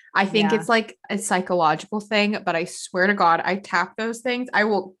energy. I think it's like a psychological thing, but I swear to God, I tap those things. I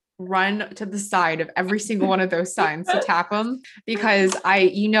will run to the side of every single one of those signs to tap them because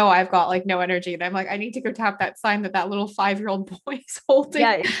I've got like no energy. And I'm like, I need to go tap that sign that little 5-year-old boy is holding.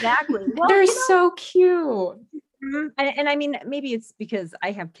 Yeah, exactly. Well, they're so cute. And I mean, maybe it's because I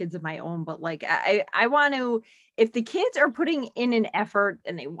have kids of my own, but like I want to, if the kids are putting in an effort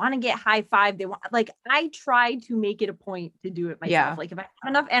and they want to get high five, they want, like, I try to make it a point to do it myself. Yeah. Like if I have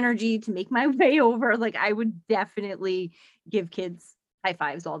enough energy to make my way over, like I would definitely give kids high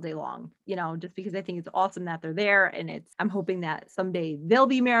fives all day long, just because I think it's awesome that they're there. And I'm hoping that someday they'll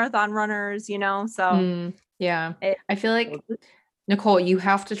be marathon runners, so. Yeah. I feel like Nicole, you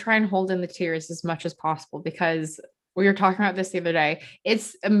have to try and hold in the tears as much as possible because we were talking about this the other day.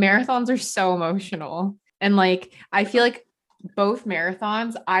 Marathons are so emotional. And like, I feel like both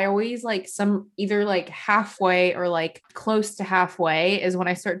marathons, I always like either like halfway or like close to halfway is when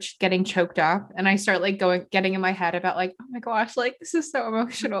I start getting choked up and I start like getting in my head about like, oh my gosh, like this is so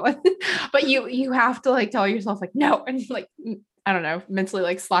emotional. But you have to like tell yourself like, no. And like, I don't know, mentally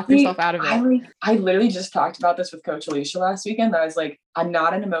like slap yourself out of it. I literally just talked about this with Coach Alicia last weekend. I was like, I'm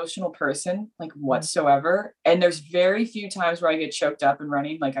not an emotional person, like whatsoever. And there's very few times where I get choked up and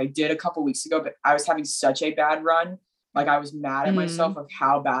running. Like I did a couple weeks ago, but I was having such a bad run. Like I was mad at myself of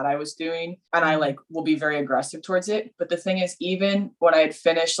how bad I was doing. And I like will be very aggressive towards it. But the thing is, even when I had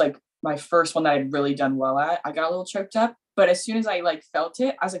finished like my first one that I'd really done well at, I got a little choked up. But as soon as I like felt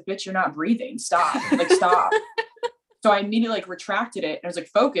it, I was like, bitch, you're not breathing. Stop. Like, stop. So I immediately like retracted it and I was like,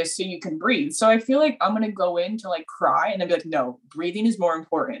 focus so you can breathe. So I feel like I'm going to go in to like cry and then be like, no, breathing is more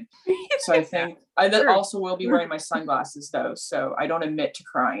important. So I think I also will be wearing my sunglasses though. So I don't admit to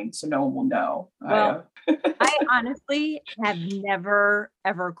crying. So no one will know. Well, I honestly have never,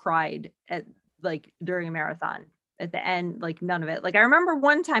 ever cried during a marathon. At the end, like none of it. Like I remember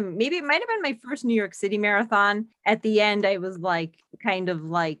one time, maybe it might have been my first New York City marathon. At the end, I was like kind of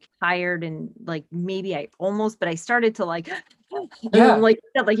like tired and like maybe but I started to like, like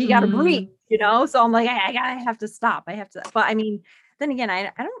you gotta breathe, So I'm like, I have to stop. I have to. But I mean, then again,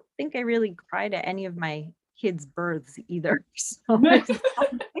 I don't think I really cried at any of my kids' births either. So I'm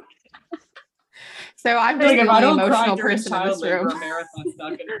just like, the emotional person in this room. Marathon's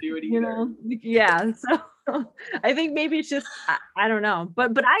not gonna do it either. Yeah. So I think maybe it's just I don't know,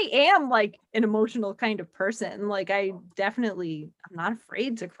 but I am like an emotional kind of person. Like I'm not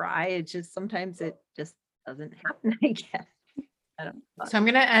afraid to cry. It's just sometimes it just doesn't happen. I guess. I don't know. So I'm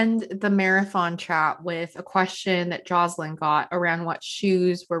gonna end the marathon chat with a question that Jocelyn got around what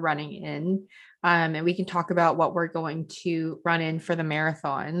shoes we're running in. And we can talk about what we're going to run in for the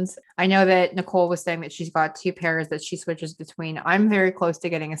marathons. I know that Nicole was saying that she's got 2 pairs that she switches between. I'm very close to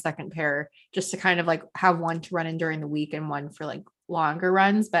getting a second pair just to kind of like have one to run in during the week and one for like longer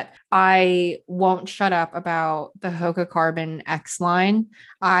runs, but I won't shut up about the Hoka Carbon X line.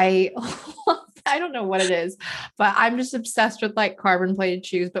 I don't know what it is, but I'm just obsessed with like carbon plated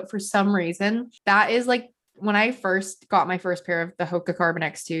shoes. But for some reason, that is like when I first got my first pair of the Hoka Carbon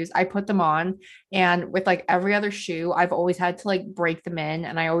X2s, I put them on, and with like every other shoe, I've always had to like break them in,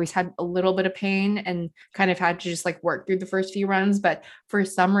 and I always had a little bit of pain and kind of had to just like work through the first few runs. But for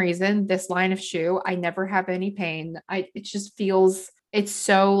some reason, this line of shoe, I never have any pain. It just feels, it's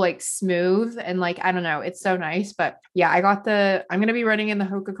so like smooth and like, I don't know, it's so nice. But yeah, I'm going to be running in the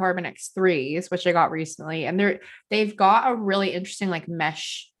Hoka Carbon X3s, which I got recently, and they've got a really interesting like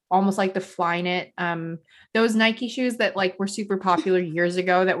mesh, almost like the Flyknit, those Nike shoes that like were super popular years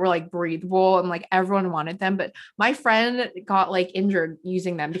ago that were like breathable and like everyone wanted them. But my friend got like injured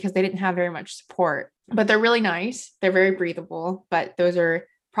using them because they didn't have very much support, but they're really nice. They're very breathable, but those are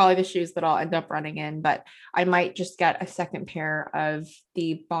probably the shoes that I'll end up running in. But I might just get a second pair of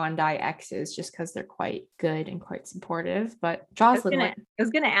the Bondi X's just because they're quite good and quite supportive. But Jocelyn, I was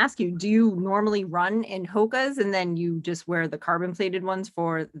gonna ask you, do you normally run in Hokas and then you just wear the carbon plated ones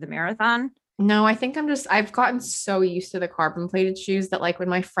for the marathon? No, I think I've gotten so used to the carbon plated shoes that like when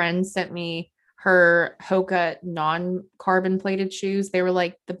my friend sent me her Hoka non-carbon plated shoes. They were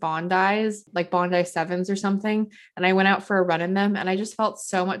like the Bondi's, like Bondi sevens or something. And I went out for a run in them and I just felt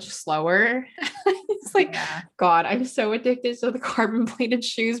so much slower. It's like, Yeah. God, I'm so addicted to the carbon plated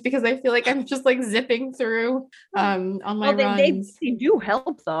shoes because I feel like I'm just like zipping through on my Well, they runs. do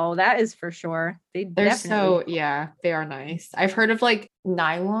help though. That is for sure. They They're definitely. yeah, they are nice. I've heard of like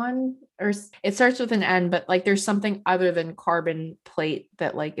nylon it starts with an N, but like there's something other than carbon plate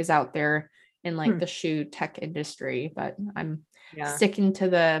that like is out there in like Hmm. the shoe tech industry, but I'm Yeah. sticking to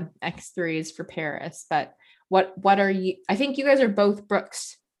the X3s for Paris. But what are you? I think you guys are both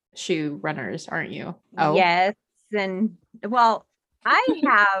Brooks shoe runners, aren't you? Oh, Yes. And well, I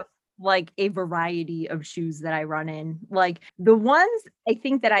have like a variety of shoes that I run in. Like the ones I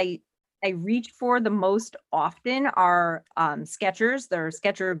think that I reach for the most often are Skechers. They're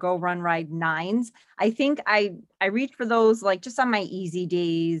Skechers Go Run Ride 9s. I think I reach for those like just on my easy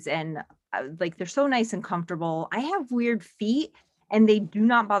days, and like they're so nice and comfortable. I have weird feet and they do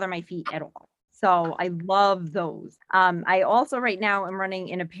not bother my feet at all. So I love those. I also right now am running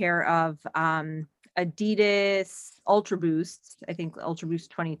in a pair of Adidas Ultra Boosts. I think Ultra Boost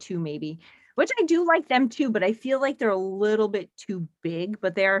 22 maybe, which I do like them too, but I feel like they're a little bit too big,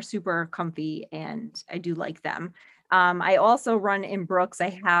 but they are super comfy and I do like them. I also run in Brooks.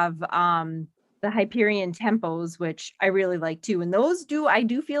 I have the Hyperion Tempos, which I really like too. And those I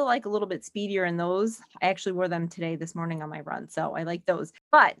do feel like a little bit speedier in those. I actually wore them this morning on my run. So I like those.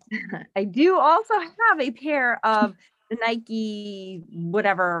 But I do also have a pair of the Nike,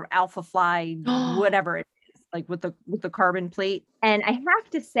 whatever, Alpha Fly, whatever it is, like with the carbon plate. And I have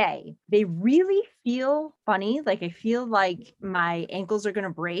to say, they really feel funny. Like I feel like my ankles are going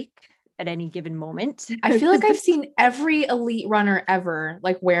to break at any given moment. I feel like I've seen every elite runner ever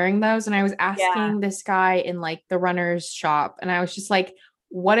like wearing those. And I was asking this guy in like the runner's shop, and I was just like,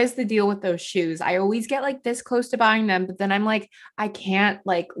 what is the deal with those shoes? I always get like this close to buying them, but then I'm like, I can't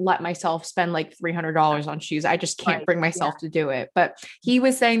like let myself spend like $300 on shoes. I just can't bring myself to do it. But he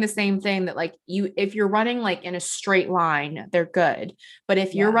was saying the same thing, that like if you're running like in a straight line, they're good. But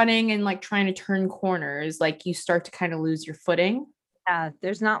if you're running and like trying to turn corners, like you start to kind of lose your footing. Yeah,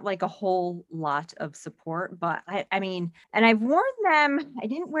 there's not like a whole lot of support, but I mean, and I've worn them. I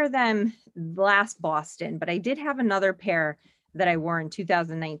didn't wear them last Boston, but I did have another pair that I wore in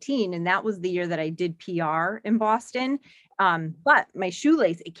 2019, and that was the year that I did PR in Boston. But my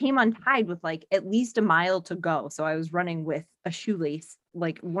shoelace, it came untied with like at least a mile to go. So I was running with a shoelace,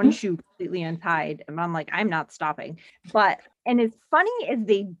 like one shoe completely untied. And I'm like, I'm not stopping. And as funny as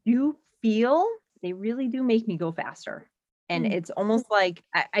they really do make me go faster. And it's almost like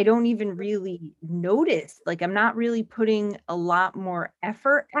I don't even really notice, like I'm not really putting a lot more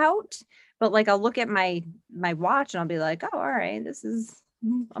effort out, but like I'll look at my watch and I'll be like, oh, all right,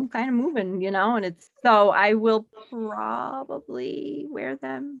 I'm kind of moving, and so I will probably wear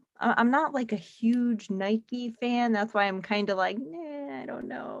them. I'm not like a huge Nike fan. That's why I'm kind of like, I don't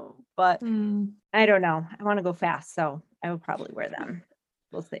know, but I don't know. I want to go fast, so I will probably wear them.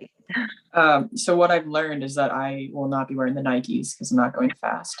 We'll see. So what I've learned is that I will not be wearing the Nikes because I'm not going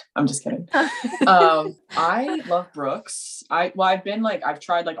fast. I'm just kidding. I love Brooks. I've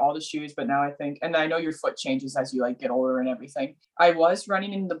tried like all the shoes, but now I think, and I know your foot changes as you like get older and everything. I was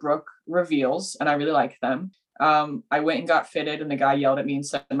running in the Brook Reveals and I really like them. I went and got fitted and the guy yelled at me and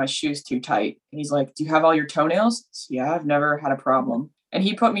said my shoe's too tight. And he's like, do you have all your toenails? So, yeah, I've never had a problem. And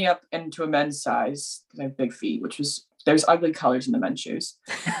he put me up into a men's size because I have big feet, there's ugly colors in the men's shoes,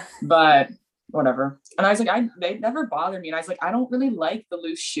 but whatever. And I was like, they never bothered me. And I was like, I don't really like the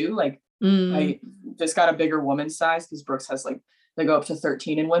loose shoe. Like I just got a bigger woman's size because Brooks has like, they go up to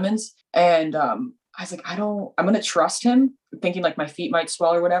 13 in women's. And I was like, I'm going to trust him, thinking like my feet might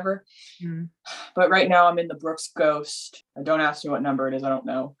swell or whatever. But right now I'm in the Brooks Ghost. Don't ask me what number it is. I don't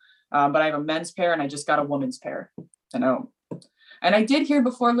know. But I have a men's pair and I just got a woman's pair. And I did hear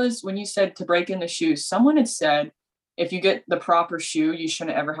before, Liz, when you said to break in the shoes, someone had said, if you get the proper shoe, you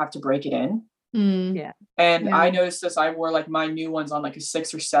shouldn't ever have to break it in. Yeah. And I noticed this. I wore like my new ones on like a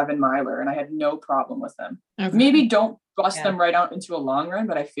 6 or 7 miler and I had no problem with them. Okay. Maybe don't bust them right out into a long run,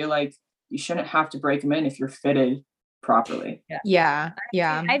 but I feel like you shouldn't have to break them in if you're fitted properly. Yeah.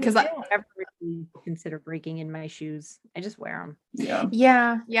 Because I don't ever really consider breaking in my shoes. I just wear them.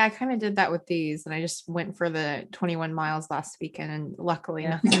 Yeah. I kind of did that with these, and I just went for the 21 miles last weekend, and luckily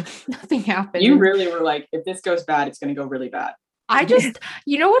nothing happened. You really were like, if this goes bad, it's going to go really bad. I just,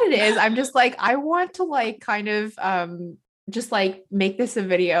 you know what it is? I'm just like, I want to like kind of just like make this a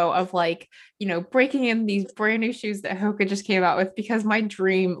video of like, breaking in these brand new shoes that Hoka just came out with, because my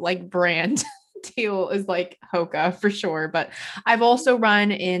dream like brand deal is like Hoka for sure. But I've also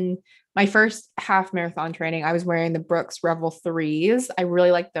run in my first half marathon training, I was wearing the Brooks Revel 3s. I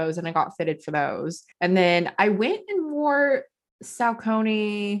really liked those and I got fitted for those. And then I went and wore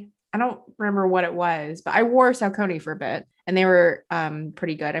Saucony. I don't remember what it was, but I wore Saucony for a bit and they were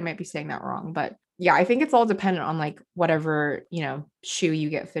pretty good. I might be saying that wrong, but yeah, I think it's all dependent on like whatever, shoe you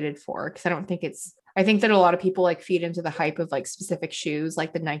get fitted for. Cause I think that a lot of people like feed into the hype of like specific shoes,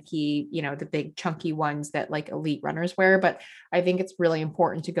 like the Nike, the big chunky ones that like elite runners wear. But I think it's really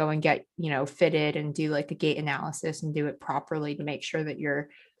important to go and get, fitted and do like a gait analysis and do it properly to make sure that you're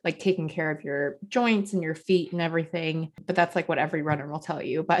like taking care of your joints and your feet and everything. But that's like what every runner will tell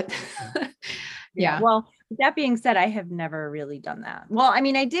you. But yeah. Well, with that being said, I have never really done that. Well, I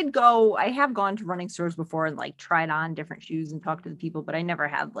mean, I have gone to running stores before and like tried on different shoes and talked to the people, but I never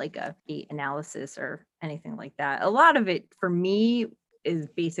had like a gait analysis or anything like that. A lot of it for me is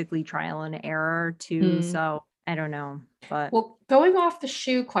basically trial and error too. So I don't know, but well, going off the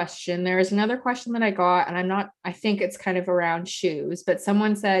shoe question, there is another question that I got, and I think it's kind of around shoes, but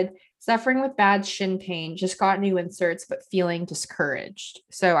someone said, suffering with bad shin pain, just got new inserts, but feeling discouraged.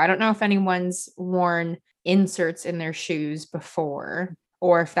 So I don't know if anyone's worn inserts in their shoes before,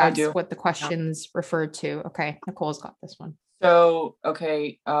 or if that's what the questions referred to. Okay. Nicole's got this one. So,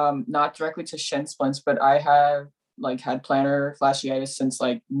 okay. Not directly to shin splints, but I have like had plantar fasciitis since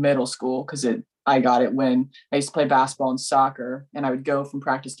like middle school. I got it when I used to play basketball and soccer, and I would go from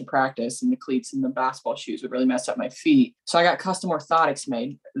practice to practice, and the cleats and the basketball shoes would really mess up my feet. So I got custom orthotics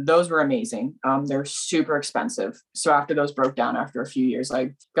made. Those were amazing. They're super expensive. So after those broke down after a few years,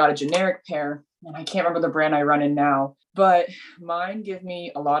 I got a generic pair, and I can't remember the brand I run in now, but mine give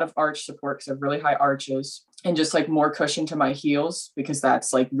me a lot of arch support because I have really high arches and just like more cushion to my heels, because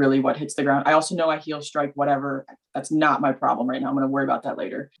that's like really what hits the ground. I also know I heel strike, whatever. That's not my problem right now. I'm going to worry about that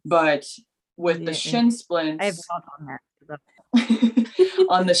later. But with the shin splints, I have thoughts on that.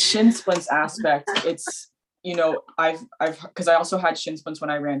 On the shin splints aspect, it's, I've because I also had shin splints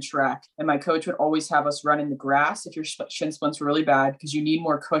when I ran track, and my coach would always have us run in the grass if your shin splints were really bad, because you need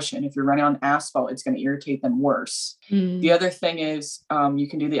more cushion. If you're running on asphalt, it's going to irritate them worse. The other thing is you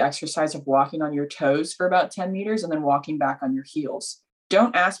can do the exercise of walking on your toes for about 10 meters and then walking back on your heels.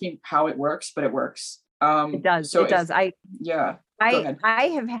 Don't ask me how it works, but it works. It does. So it does. I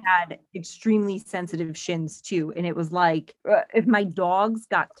have had extremely sensitive shins too. And it was like, if my dogs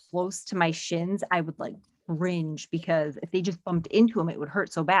got close to my shins, I would like cringe, because if they just bumped into them, it would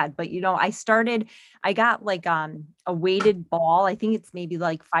hurt so bad. But, I got like a weighted ball. I think it's maybe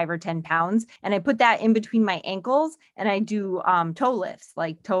like 5 or 10 pounds. And I put that in between my ankles and I do toe lifts,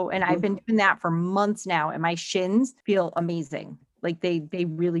 and I've been doing that for months now. And my shins feel amazing. Like they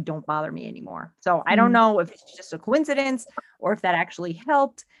really don't bother me anymore. So I don't know if it's just a coincidence or if that actually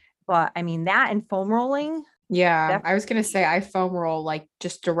helped, but I mean that and foam rolling. Yeah. Definitely. I was going to say I foam roll like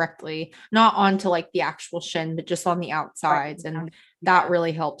just directly, not onto like the actual shin, but just on the outsides. Right. And that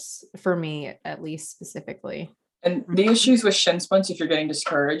really helps for me, at least specifically. And the issues with shin splints, if you're getting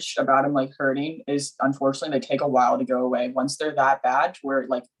discouraged about them like hurting, is unfortunately they take a while to go away. Once they're that bad where it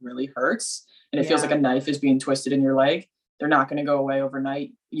like really hurts and it feels like a knife is being twisted in your leg, they're not going to go away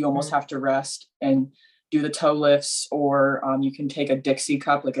overnight. You almost have to rest and do the toe lifts, or you can take a Dixie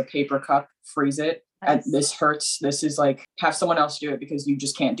cup, like a paper cup, freeze it. Nice. And this hurts. This is like, have someone else do it because you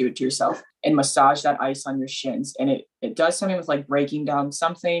just can't do it to yourself, and massage that ice on your shins. And it does something with like breaking down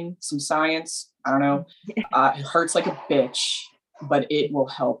some science. I don't know. It hurts like a bitch, but it will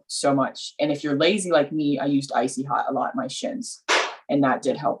help so much. And if you're lazy like me, I used Icy Hot a lot in my shins, and that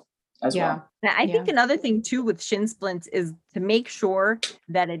did help as well. And I think another thing too with shin splints is to make sure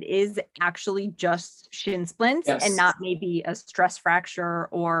that it is actually just shin splints and not maybe a stress fracture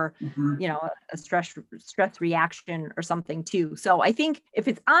or, a stress reaction or something too. So I think if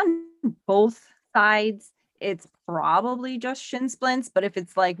it's on both sides, it's probably just shin splints. But if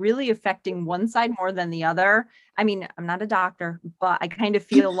it's like really affecting one side more than the other, I mean, I'm not a doctor, but I kind of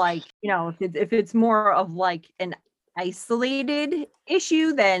feel like, if it's more of like an isolated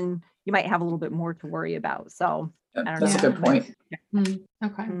issue, then you might have a little bit more to worry about. So I don't know. That's a good point.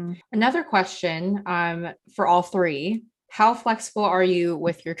 Okay. Another question for all three. How flexible are you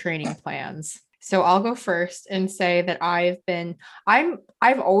with your training plans? So I'll go first and say that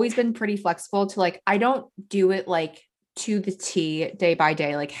I've always been pretty flexible to like, I don't do it like to the T day by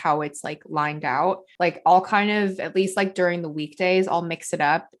day, like how it's like lined out. Like I'll kind of, at least like during the weekdays, I'll mix it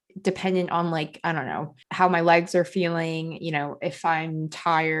up dependent on like, I don't know, how my legs are feeling, if I'm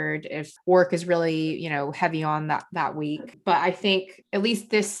tired, if work is really, heavy on that week. But I think at least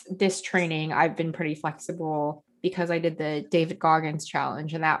this training, I've been pretty flexible because I did the David Goggins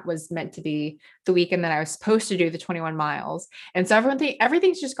challenge, and that was meant to be the weekend that I was supposed to do the 21 miles. And so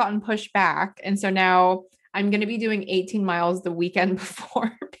everything's just gotten pushed back. And so now I'm going to be doing 18 miles the weekend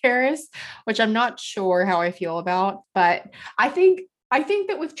before Paris, which I'm not sure how I feel about, but I think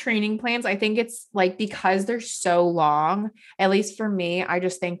that with training plans, I think it's like, because they're so long, at least for me, I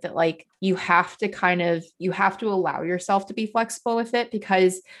just think that like you have to allow yourself to be flexible with it,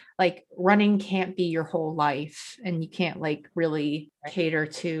 because like running can't be your whole life and you can't like really cater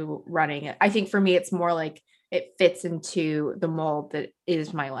to running. I think for me, it's more like it fits into the mold that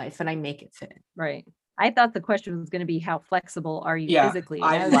is my life and I make it fit. Right. I thought the question was going to be, how flexible are you Yeah, physically?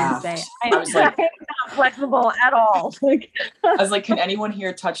 I And I was going to laughed. say, I was like- I'm not flexible at all. Like, I was like, can anyone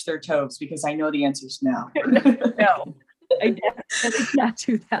here touch their toes? Because I know the answer's no. no, I definitely cannot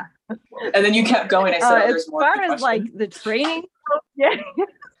do that. And then you kept going. I said, oh, As there's more. far to the as like question. the training, yeah,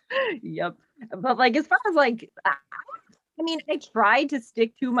 yep. But like, as far as like, I mean, I tried to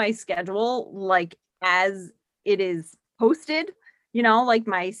stick to my schedule, like as it is posted. You know, like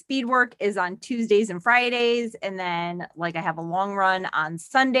my speed work is on Tuesdays and Fridays, and then like I have a long run on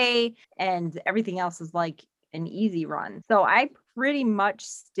Sunday, and everything else is like an easy run. So I pretty much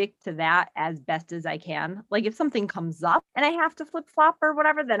stick to that as best as I can. Like if something comes up and I have to flip flop or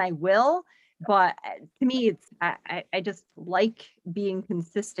whatever, then I will. But to me, it's I just like being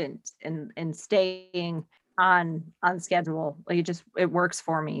consistent and staying on schedule. Like it works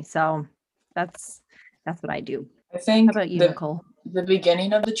for me. So that's what I do. I think How about you, Nicole? The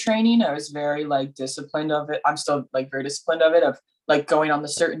beginning of the training, I was very like disciplined of it. I'm still like very disciplined of it, of like going on the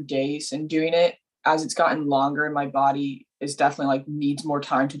certain days and doing it. As it's gotten longer and my body is definitely like needs more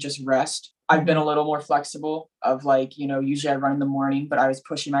time to just rest. I've been a little more flexible of like, you know, usually I run in the morning, but I was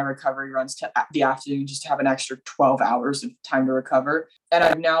pushing my recovery runs to the afternoon just to have an extra 12 hours of time to recover. And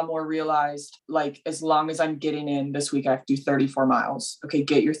I've now more realized, like, as long as I'm getting in this week, I have to do 34 miles. Okay,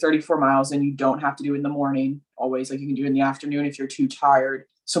 get your 34 miles and you don't have to do it in the morning always. Like you can do it in the afternoon if you're too tired.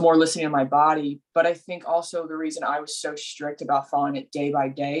 So more listening to my body. But I think also the reason I was so strict about following it day by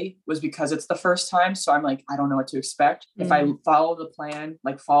day was because it's the first time. So I'm like, I don't know what to expect. If I follow the plan,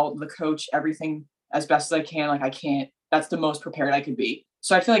 like follow the coach, everything as best as I can, like I can't, that's the most prepared I could be.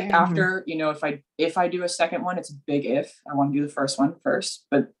 So I feel like after, you know, if I do a second one, it's a big if. I want to do the first one first,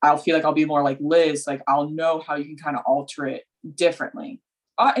 but I'll feel like I'll be more like Liz, like I'll know how you can kind of alter it differently.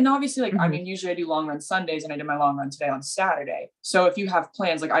 And obviously, like, I mean, usually I do long run Sundays and I did my long run today on Saturday. So if you have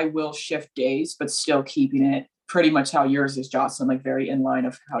plans, like I will shift days, but still keeping it pretty much how yours is, Jocelyn, like very in line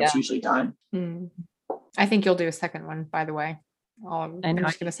of how it's usually done. I think you'll do a second one, by the way. I'm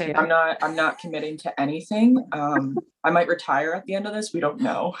just going to say that. I'm not committing to anything. I might retire at the end of this. We don't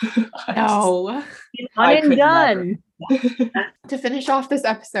know. No. One and done. To finish off this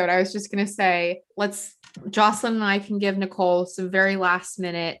episode, I was just going to say, Jocelyn and I can give Nicole some very last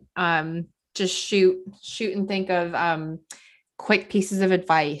minute, just shoot and think of quick pieces of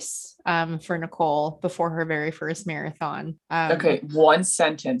advice for Nicole before her very first marathon. Okay, one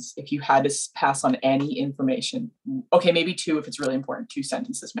sentence if you had to pass on any information. Okay, maybe two if it's really important. 2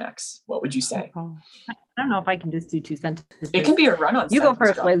 sentences max. What would you say? I don't know if I can just do 2 sentences. It can be a run-on sentence. You go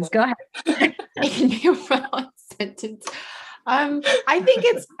first, Liz. Go ahead. It can be a run-on sentence. I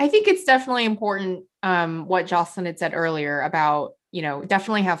think it's definitely important what Jocelyn had said earlier about, you know,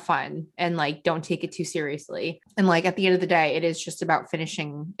 definitely have fun and like don't take it too seriously. And like at the end of the day, it is just about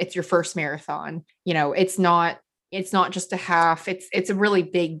finishing. It's your first marathon. You know, it's not just a half. It's a really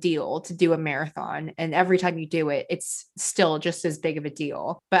big deal to do a marathon. And every time you do it, it's still just as big of a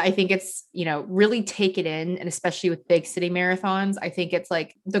deal. But I think it's, you know, really take it in. And especially with big city marathons, I think it's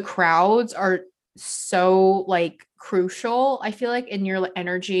like the crowds are so like crucial, I feel like, in your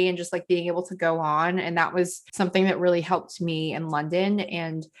energy and just like being able to go on. And that was something that really helped me in London.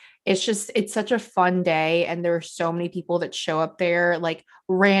 And it's such a fun day. And there are so many people that show up there, like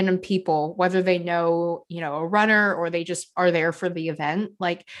random people, whether they know, you know, a runner or they just are there for the event.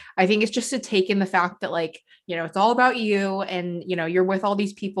 Like, I think it's just to take in the fact that like, you know, it's all about you and, you know, you're with all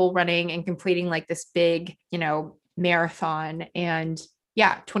these people running and completing like this big, you know, marathon. And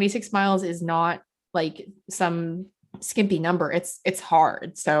yeah, 26 miles is not like some skimpy number. It's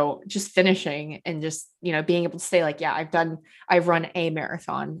hard. So just finishing and just, you know, being able to say like, yeah, I've run a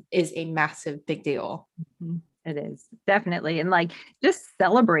marathon is a massive big deal. It is definitely. And like, just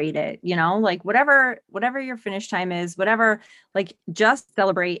celebrate it, you know, like whatever your finish time is, whatever, like just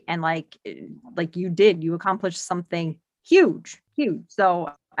celebrate. And like you accomplished something huge.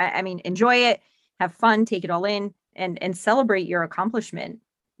 So I mean, enjoy it, have fun, take it all in and celebrate your accomplishment,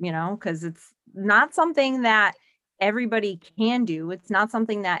 you know, because it's not something that everybody can do. It's not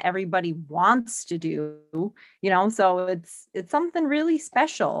something that everybody wants to do, so it's something really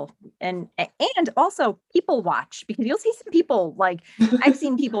special. And also people watch, because you'll see some people, like I've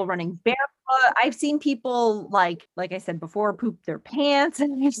seen people running barefoot. I've seen people like I said before, poop their pants,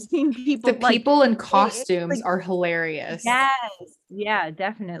 and I've seen people The people in costumes like, are hilarious. yes, yeah,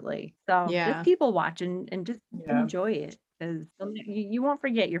 definitely. So Yeah. just people watch and just Yeah. enjoy it, because you won't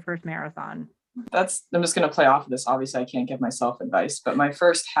forget your first marathon. I'm just going to play off of this. Obviously I can't give myself advice, but my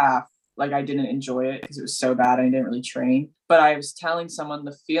first half, like I didn't enjoy it because it was so bad. I didn't really train, but I was telling someone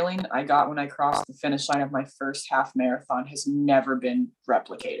the feeling I got when I crossed the finish line of my first half marathon has never been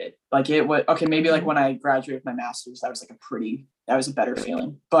replicated. Like it was, okay, maybe like when I graduated with my master's, that was a better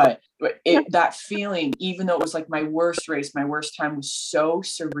feeling. But that feeling, even though it was like my worst race, my worst time, was so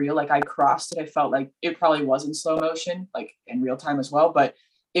surreal. Like I crossed it, I felt like it probably was in slow motion, like in real time as well, but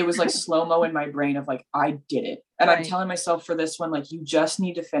it was like slow-mo in my brain of like, I did it. And right. I'm telling myself for this one, like, you just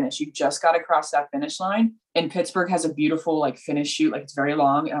need to finish. You just got to cross that finish line. And Pittsburgh has a beautiful like finish chute. Like it's very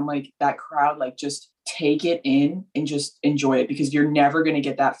long. And I'm like, that crowd, like just take it in and just enjoy it, because you're never going to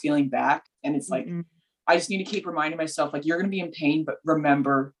get that feeling back. And it's like, I just need to keep reminding myself, like, you're going to be in pain, but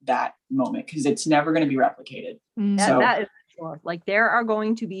remember that moment, because it's never going to be replicated. That is sure. Like there are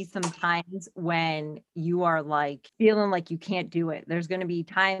going to be some times when you are like feeling like you can't do it. There's going to be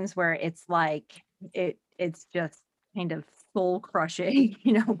times where it's like it's just kind of soul crushing,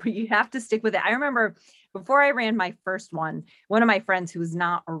 but you have to stick with it. I remember before I ran my first one of my friends who was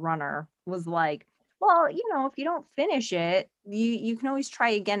not a runner was like, well, if you don't finish it, you can always try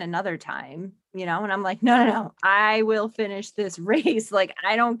again another time, and I'm like, no, I will finish this race. Like,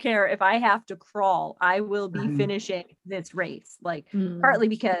 I don't care if I have to crawl, I will be finishing this race. Like, partly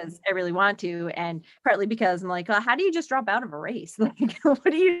because I really want to, and partly because I'm like, how do you just drop out of a race? Like, what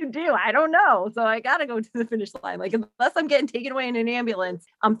do you do? I don't know. So I got to go to the finish line. Like, unless I'm getting taken away in an ambulance,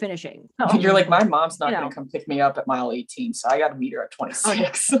 I'm finishing. So, you're like, my mom's not going to come pick me up at mile 18. So I got to meet her at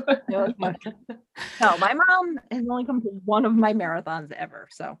 26. No, my mom has only come to one of my marathons ever.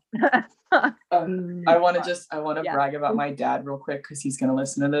 So I want to brag about my dad real quick, because he's going to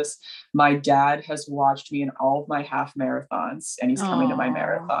listen to this. My dad has watched me in all of my half marathons, and he's coming to my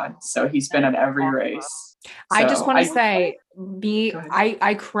marathon. So he's been at every race. I just want to say,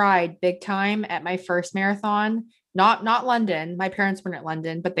 I cried big time at my first marathon. Not London. My parents weren't at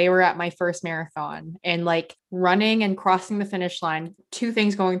London, but they were at my first marathon, and like running and crossing the finish line, two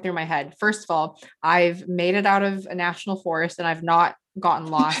things going through my head. First of all, I've made it out of a national forest and I've not gotten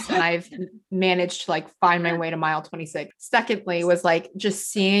lost, and I've managed to like find my way to mile 26. Secondly was like just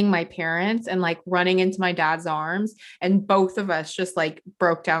seeing my parents and like running into my dad's arms, and both of us just like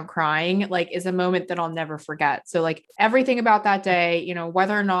broke down crying, like is a moment that I'll never forget. So like everything about that day,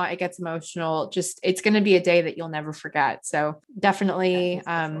 whether or not it gets emotional, just it's going to be a day that you'll never forget. So definitely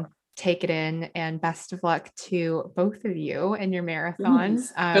take it in, and best of luck to both of you and your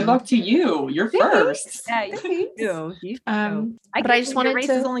marathons. Good luck to you. You're first. Yeah, you do. But I just wanted race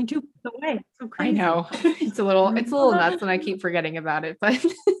to. is only 2 months away. So crazy. I know it's a little nuts, and I keep forgetting about it. But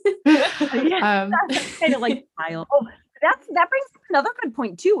kind of like smile. Oh, that brings up another good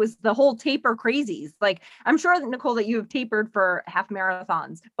point too, is the whole taper crazies. Like, I'm sure that Nicole, that you have tapered for half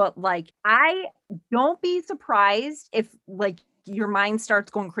marathons, but like, I don't be surprised if like your mind starts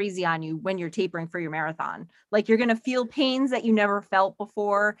going crazy on you when you're tapering for your marathon. Like, you're going to feel pains that you never felt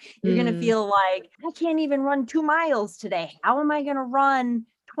before. You're going to feel like, I can't even run 2 miles today. How am I going to run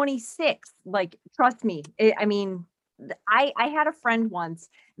 26? Like, trust me. I had a friend once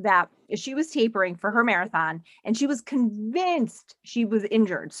that she was tapering for her marathon, and she was convinced she was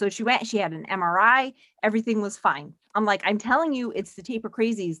injured. So she had an MRI, everything was fine. I'm like, I'm telling you, it's the taper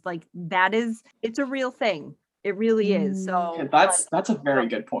crazies. Like, it's a real thing. It really is. So that's a very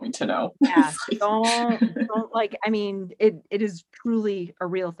good point to know. Yeah. Don't it is truly a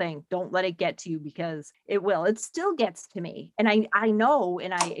real thing. Don't let it get to you, because it will. It still gets to me. And I know,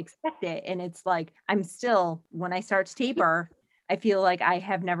 and I expect it. And it's like, I'm still, when I start to taper, I feel like I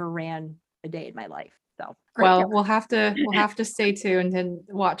have never ran a day in my life. So well, we'll have to stay tuned and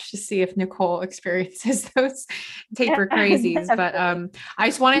watch to see if Nicole experiences those taper crazies. But I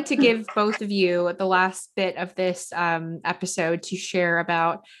just wanted to give both of you the last bit of this episode to share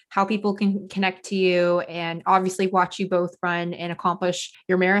about how people can connect to you, and obviously watch you both run and accomplish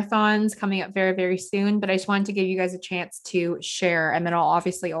your marathons coming up very, very soon. But I just wanted to give you guys a chance to share, and then I'll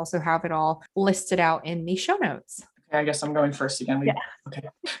obviously also have it all listed out in the show notes. I guess I'm going first again. Okay.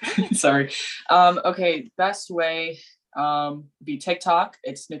 Sorry. Okay. Best way be TikTok.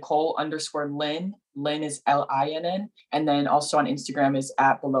 It's Nicole_Lynn. Lynn is LINN. And then also on Instagram is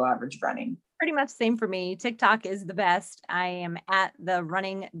 @below average running. pretty much same for me. TikTok is the best. I am at the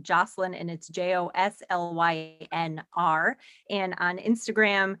Running Jocelyn, and it's JOSLYNR. And on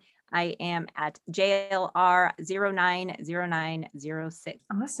Instagram, I am at JLR090906.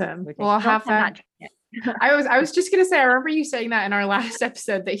 Awesome. which Well, I'll have still that. not yet. I was just gonna say, I remember you saying that in our last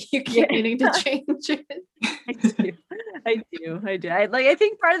episode that you keep needing to change it. I do. I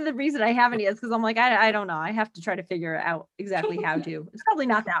think part of the reason I haven't yet is because I'm like, I don't know. I have to try to figure out exactly how to. It's probably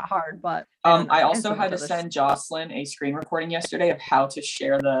not that hard, but don't know. I have also so had much to other send Jocelyn a screen recording yesterday of how to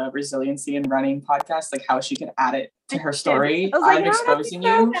share the Resiliency and Running podcast, like how she could add it to her story. I was like, I'm how did I exposing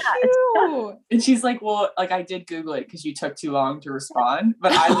know you. that? Cute. And she's like, well, like I did Google it because you took too long to respond.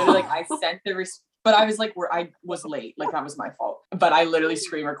 But I literally I sent the but I was like, I was late. Like that was my fault. But I literally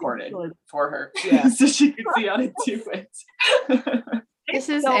screen recorded for her. Yeah. So she could see how to do it. This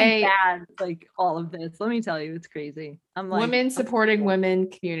is so a bad, like all of this. Let me tell you, it's crazy. I'm like women supporting women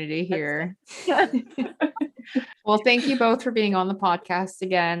community here. Well, thank you both for being on the podcast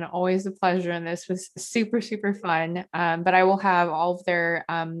again. Always a pleasure. And this was super, super fun. But I will have all of their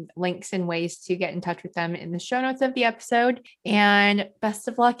links and ways to get in touch with them in the show notes of the episode. And best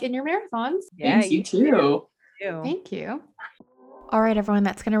of luck in your marathons. Yeah, Thanks, you too. Thank you. All right, everyone,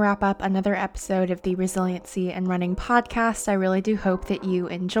 that's going to wrap up another episode of the Resiliency and Running podcast. I really do hope that you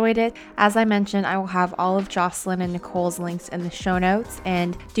enjoyed it. As I mentioned, I will have all of Jocelyn and Nicole's links in the show notes,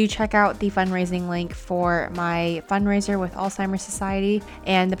 and do check out the fundraising link for my fundraiser with Alzheimer's Society.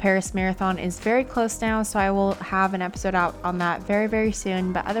 And the Paris Marathon is very close now, so I will have an episode out on that very, very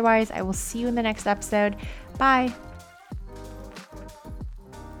soon. But otherwise, I will see you in the next episode. Bye.